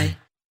Most High,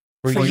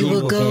 for you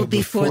will go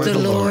before the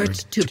Lord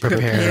to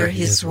prepare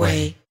his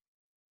way.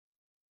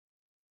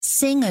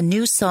 Sing a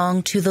new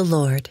song to the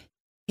Lord,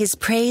 his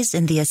praise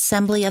in the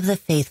assembly of the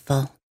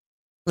faithful.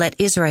 Let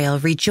Israel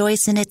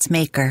rejoice in its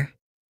Maker.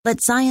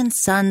 Let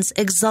Zion's sons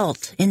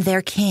exult in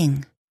their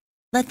King.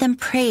 Let them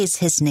praise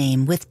his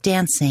name with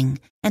dancing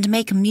and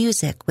make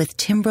music with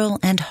timbrel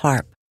and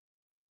harp.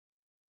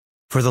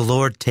 For the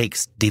Lord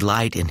takes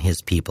delight in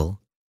his people.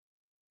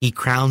 He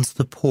crowns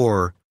the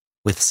poor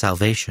with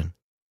salvation.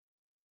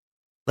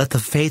 Let the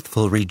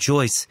faithful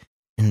rejoice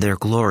in their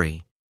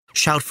glory,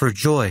 shout for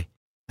joy,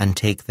 and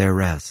take their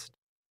rest.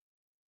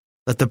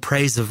 Let the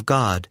praise of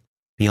God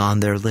be on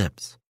their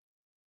lips,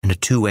 and a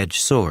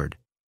two-edged sword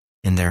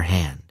in their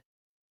hand,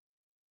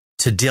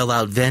 to deal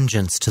out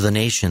vengeance to the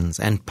nations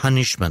and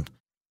punishment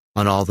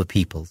on all the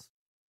peoples,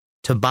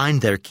 to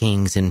bind their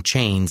kings in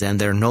chains and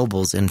their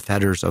nobles in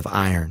fetters of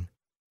iron,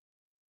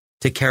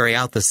 to carry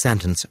out the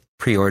sentence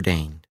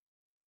preordained.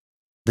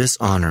 This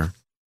honor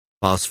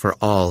falls for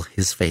all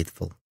his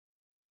faithful.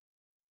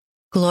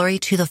 Glory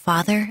to the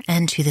Father,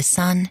 and to the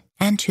Son,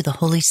 and to the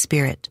Holy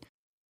Spirit,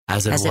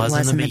 as it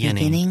was in the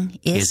beginning,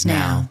 is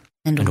now,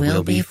 and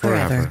will be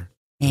forever.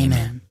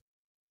 Amen.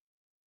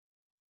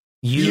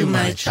 You,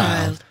 my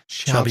child,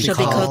 shall be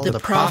called the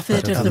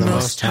prophet of the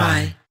Most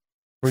High,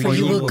 for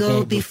you will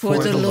go before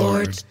the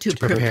Lord to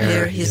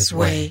prepare his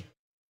way.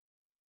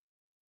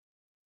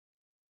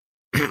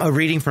 A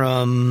reading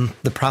from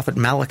the prophet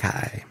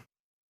Malachi.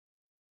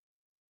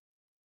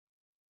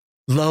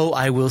 Lo,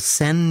 I will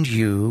send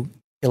you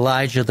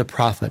Elijah the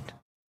prophet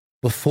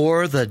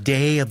before the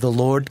day of the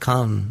Lord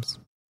comes,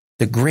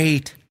 the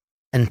great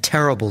and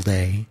terrible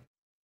day,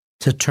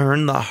 to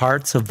turn the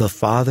hearts of the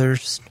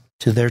fathers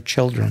to their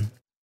children,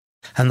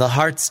 and the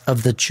hearts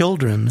of the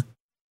children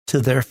to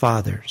their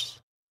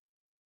fathers,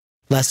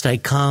 lest I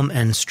come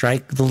and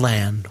strike the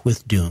land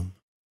with doom.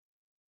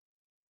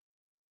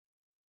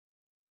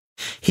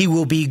 He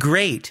will be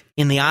great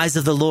in the eyes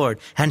of the Lord,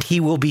 and he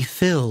will be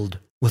filled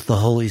with the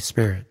Holy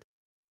Spirit.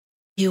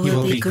 You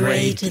will be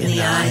great in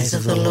the eyes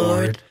of the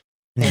Lord,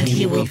 and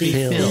he will be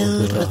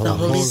filled with the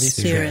Holy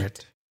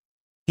Spirit.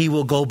 He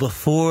will go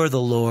before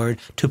the Lord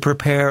to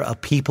prepare a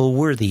people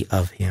worthy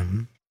of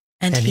him.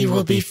 And he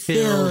will be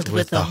filled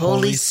with the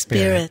Holy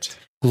Spirit.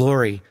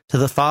 Glory to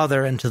the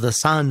Father, and to the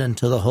Son, and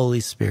to the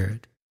Holy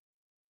Spirit.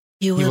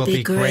 You will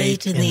be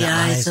great in the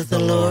eyes of the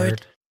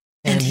Lord,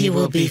 and he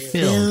will be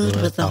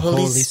filled with the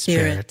Holy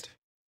Spirit.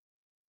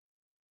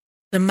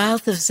 The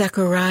mouth of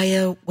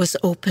Zechariah was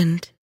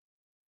opened,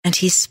 and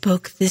he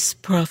spoke this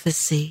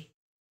prophecy.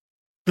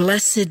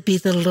 Blessed be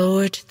the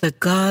Lord, the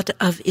God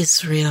of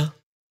Israel.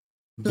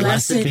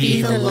 Blessed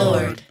be the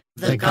Lord,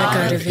 the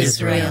God of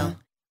Israel.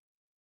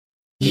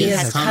 He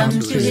has come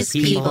to his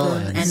people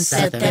and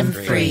set them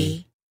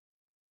free.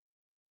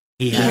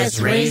 He has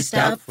raised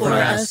up for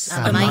us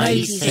a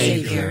mighty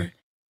Savior,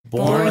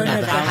 born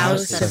of the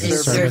house of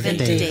his servant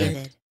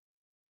David.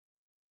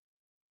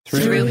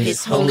 Through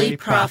his holy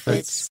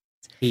prophets,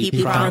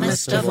 he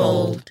promised of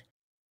old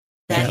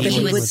that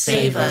he would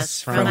save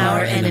us from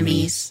our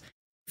enemies,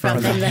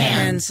 from the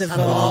hands of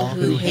all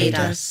who hate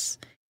us.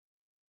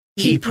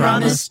 He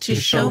promised to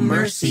show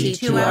mercy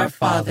to our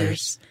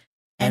fathers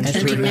and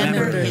to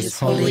remember his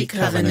holy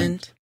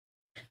covenant.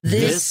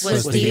 This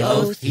was the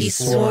oath he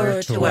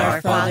swore to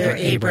our father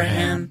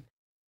Abraham,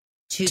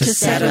 to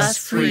set us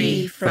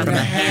free from the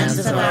hands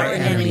of our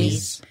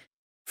enemies,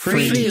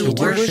 free to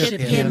worship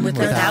him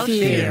without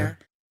fear,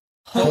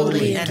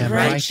 holy and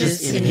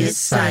righteous in his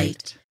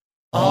sight,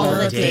 all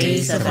the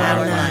days of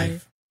our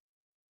life.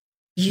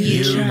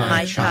 You,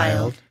 my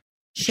child,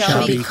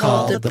 shall be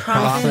called the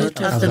prophet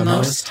of the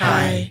Most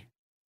High,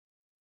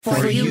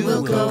 for you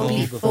will go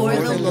before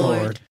the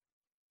Lord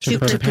to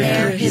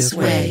prepare his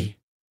way,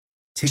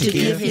 to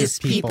give his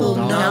people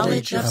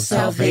knowledge of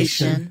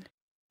salvation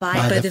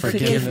by the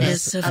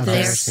forgiveness of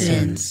their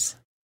sins.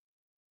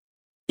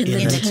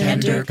 In the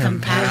tender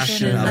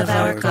compassion of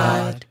our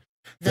God,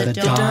 the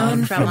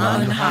dawn from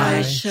on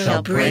high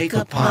shall break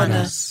upon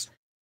us,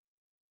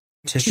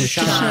 to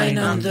shine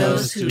on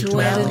those who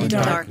dwell in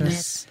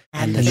darkness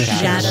and the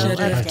shadow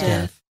of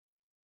death,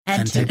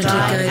 and to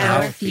guide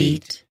our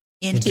feet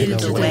into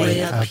the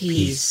way of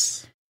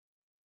peace.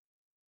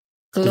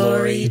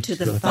 Glory to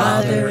the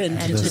Father, and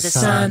to the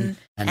Son,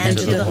 and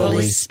to the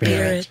Holy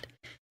Spirit,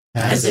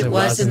 as it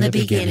was in the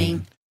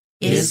beginning,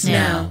 is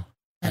now,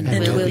 and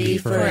will be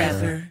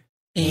forever.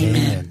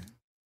 Amen.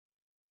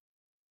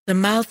 The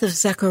mouth of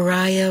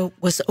Zechariah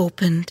was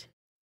opened,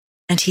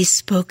 and he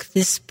spoke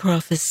this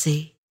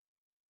prophecy.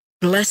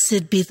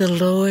 Blessed be the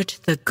Lord,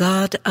 the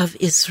God of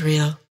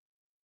Israel.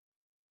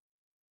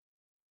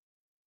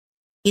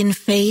 In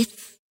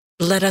faith,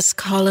 let us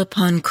call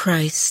upon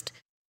Christ,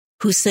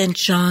 who sent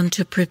John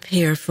to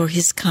prepare for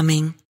his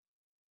coming.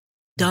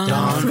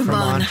 Dawn from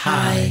on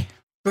high,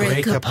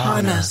 break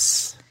upon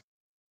us.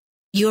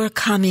 Your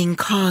coming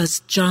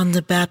caused John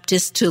the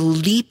Baptist to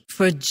leap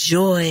for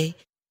joy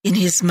in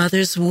his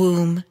mother's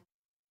womb.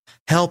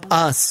 Help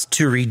us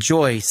to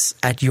rejoice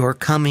at your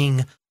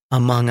coming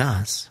among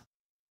us.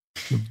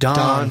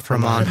 Dawn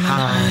from on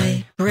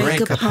high,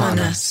 break upon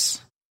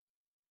us.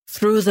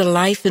 Through the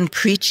life and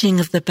preaching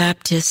of the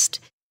Baptist,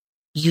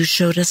 you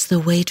showed us the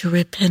way to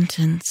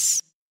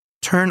repentance.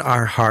 Turn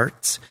our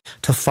hearts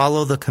to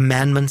follow the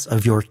commandments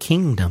of your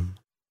kingdom.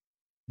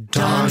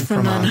 Dawn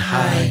from on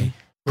high,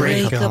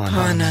 break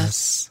upon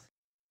us.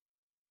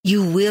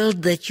 You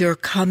willed that your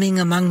coming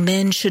among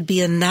men should be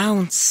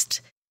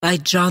announced by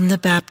John the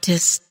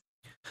Baptist.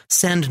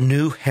 Send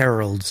new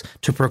heralds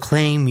to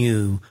proclaim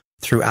you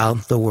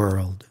throughout the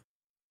world.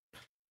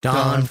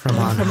 Dawn from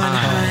on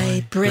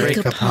high, break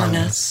upon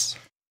us.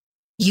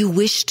 You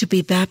wished to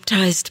be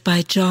baptized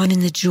by John in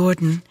the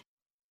Jordan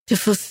to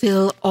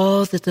fulfill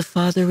all that the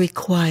Father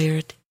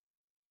required.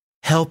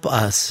 Help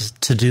us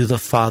to do the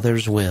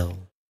Father's will.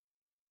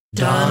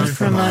 Dawn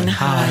from on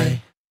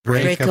high,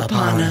 break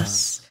upon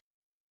us.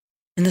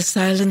 In the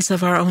silence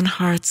of our own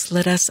hearts,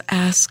 let us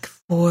ask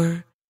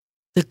for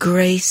the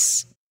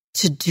grace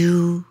to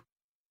do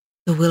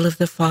the will of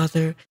the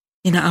Father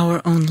in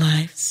our own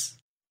lives.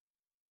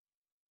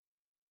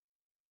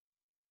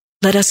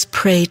 Let us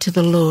pray to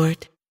the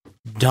Lord.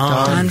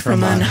 Dawn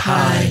from on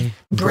high,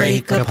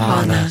 break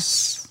upon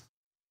us.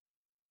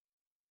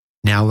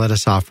 Now let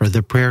us offer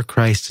the prayer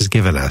Christ has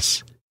given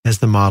us as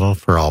the model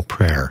for all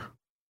prayer.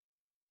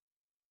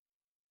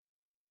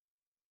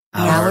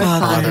 Our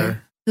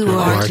Father, who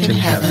art in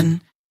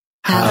heaven,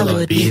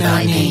 hallowed be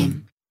thy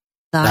name.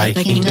 Thy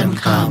kingdom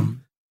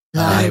come,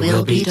 Thy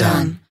will be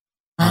done,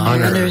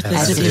 on earth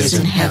as it is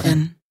in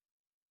heaven.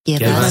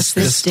 Give us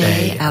this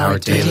day our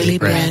daily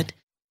bread,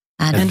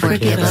 and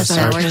forgive us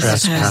our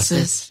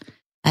trespasses,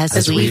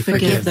 as we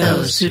forgive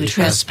those who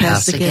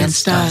trespass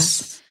against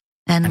us.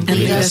 And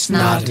lead us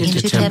not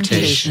into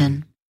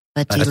temptation,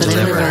 but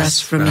deliver us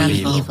from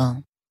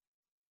evil.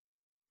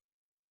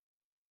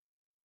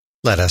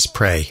 Let us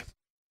pray.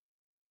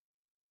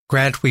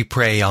 Grant, we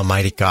pray,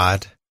 Almighty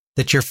God,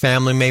 that your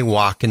family may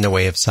walk in the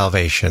way of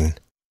salvation,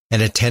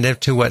 and attentive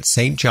to what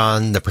St.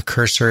 John the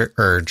Precursor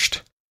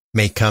urged,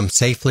 may come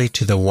safely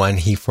to the one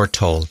he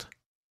foretold,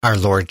 our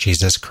Lord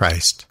Jesus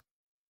Christ,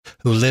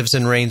 who lives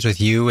and reigns with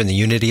you in the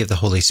unity of the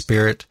Holy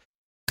Spirit,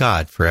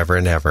 God forever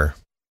and ever.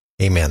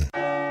 Amen.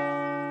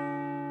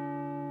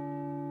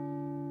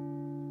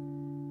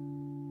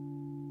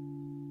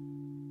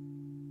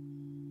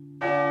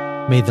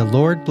 May the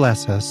Lord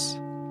bless us,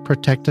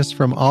 protect us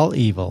from all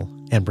evil,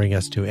 and bring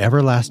us to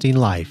everlasting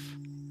life.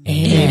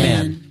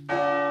 Amen.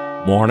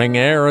 Morning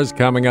Air is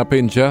coming up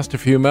in just a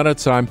few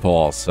minutes. I'm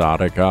Paul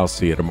Sadek. I'll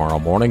see you tomorrow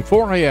morning,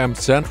 4 a.m.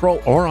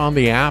 Central, or on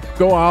the app.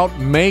 Go out,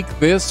 make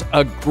this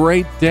a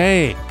great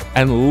day,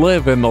 and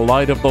live in the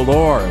light of the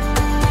Lord.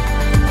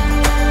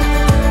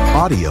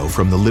 Audio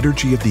from the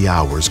Liturgy of the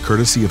Hours,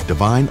 courtesy of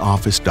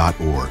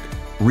DivineOffice.org.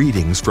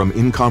 Readings from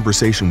In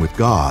Conversation with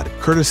God,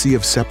 courtesy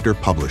of Scepter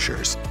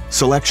Publishers.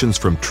 Selections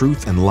from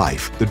Truth and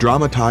Life, the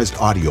dramatized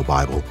audio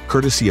Bible,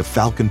 courtesy of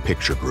Falcon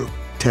Picture Group.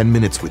 10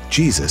 Minutes with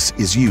Jesus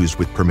is used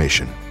with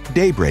permission.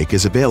 Daybreak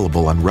is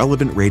available on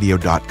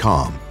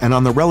relevantradio.com and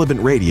on the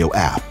Relevant Radio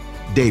app.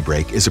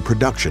 Daybreak is a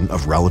production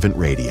of Relevant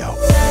Radio.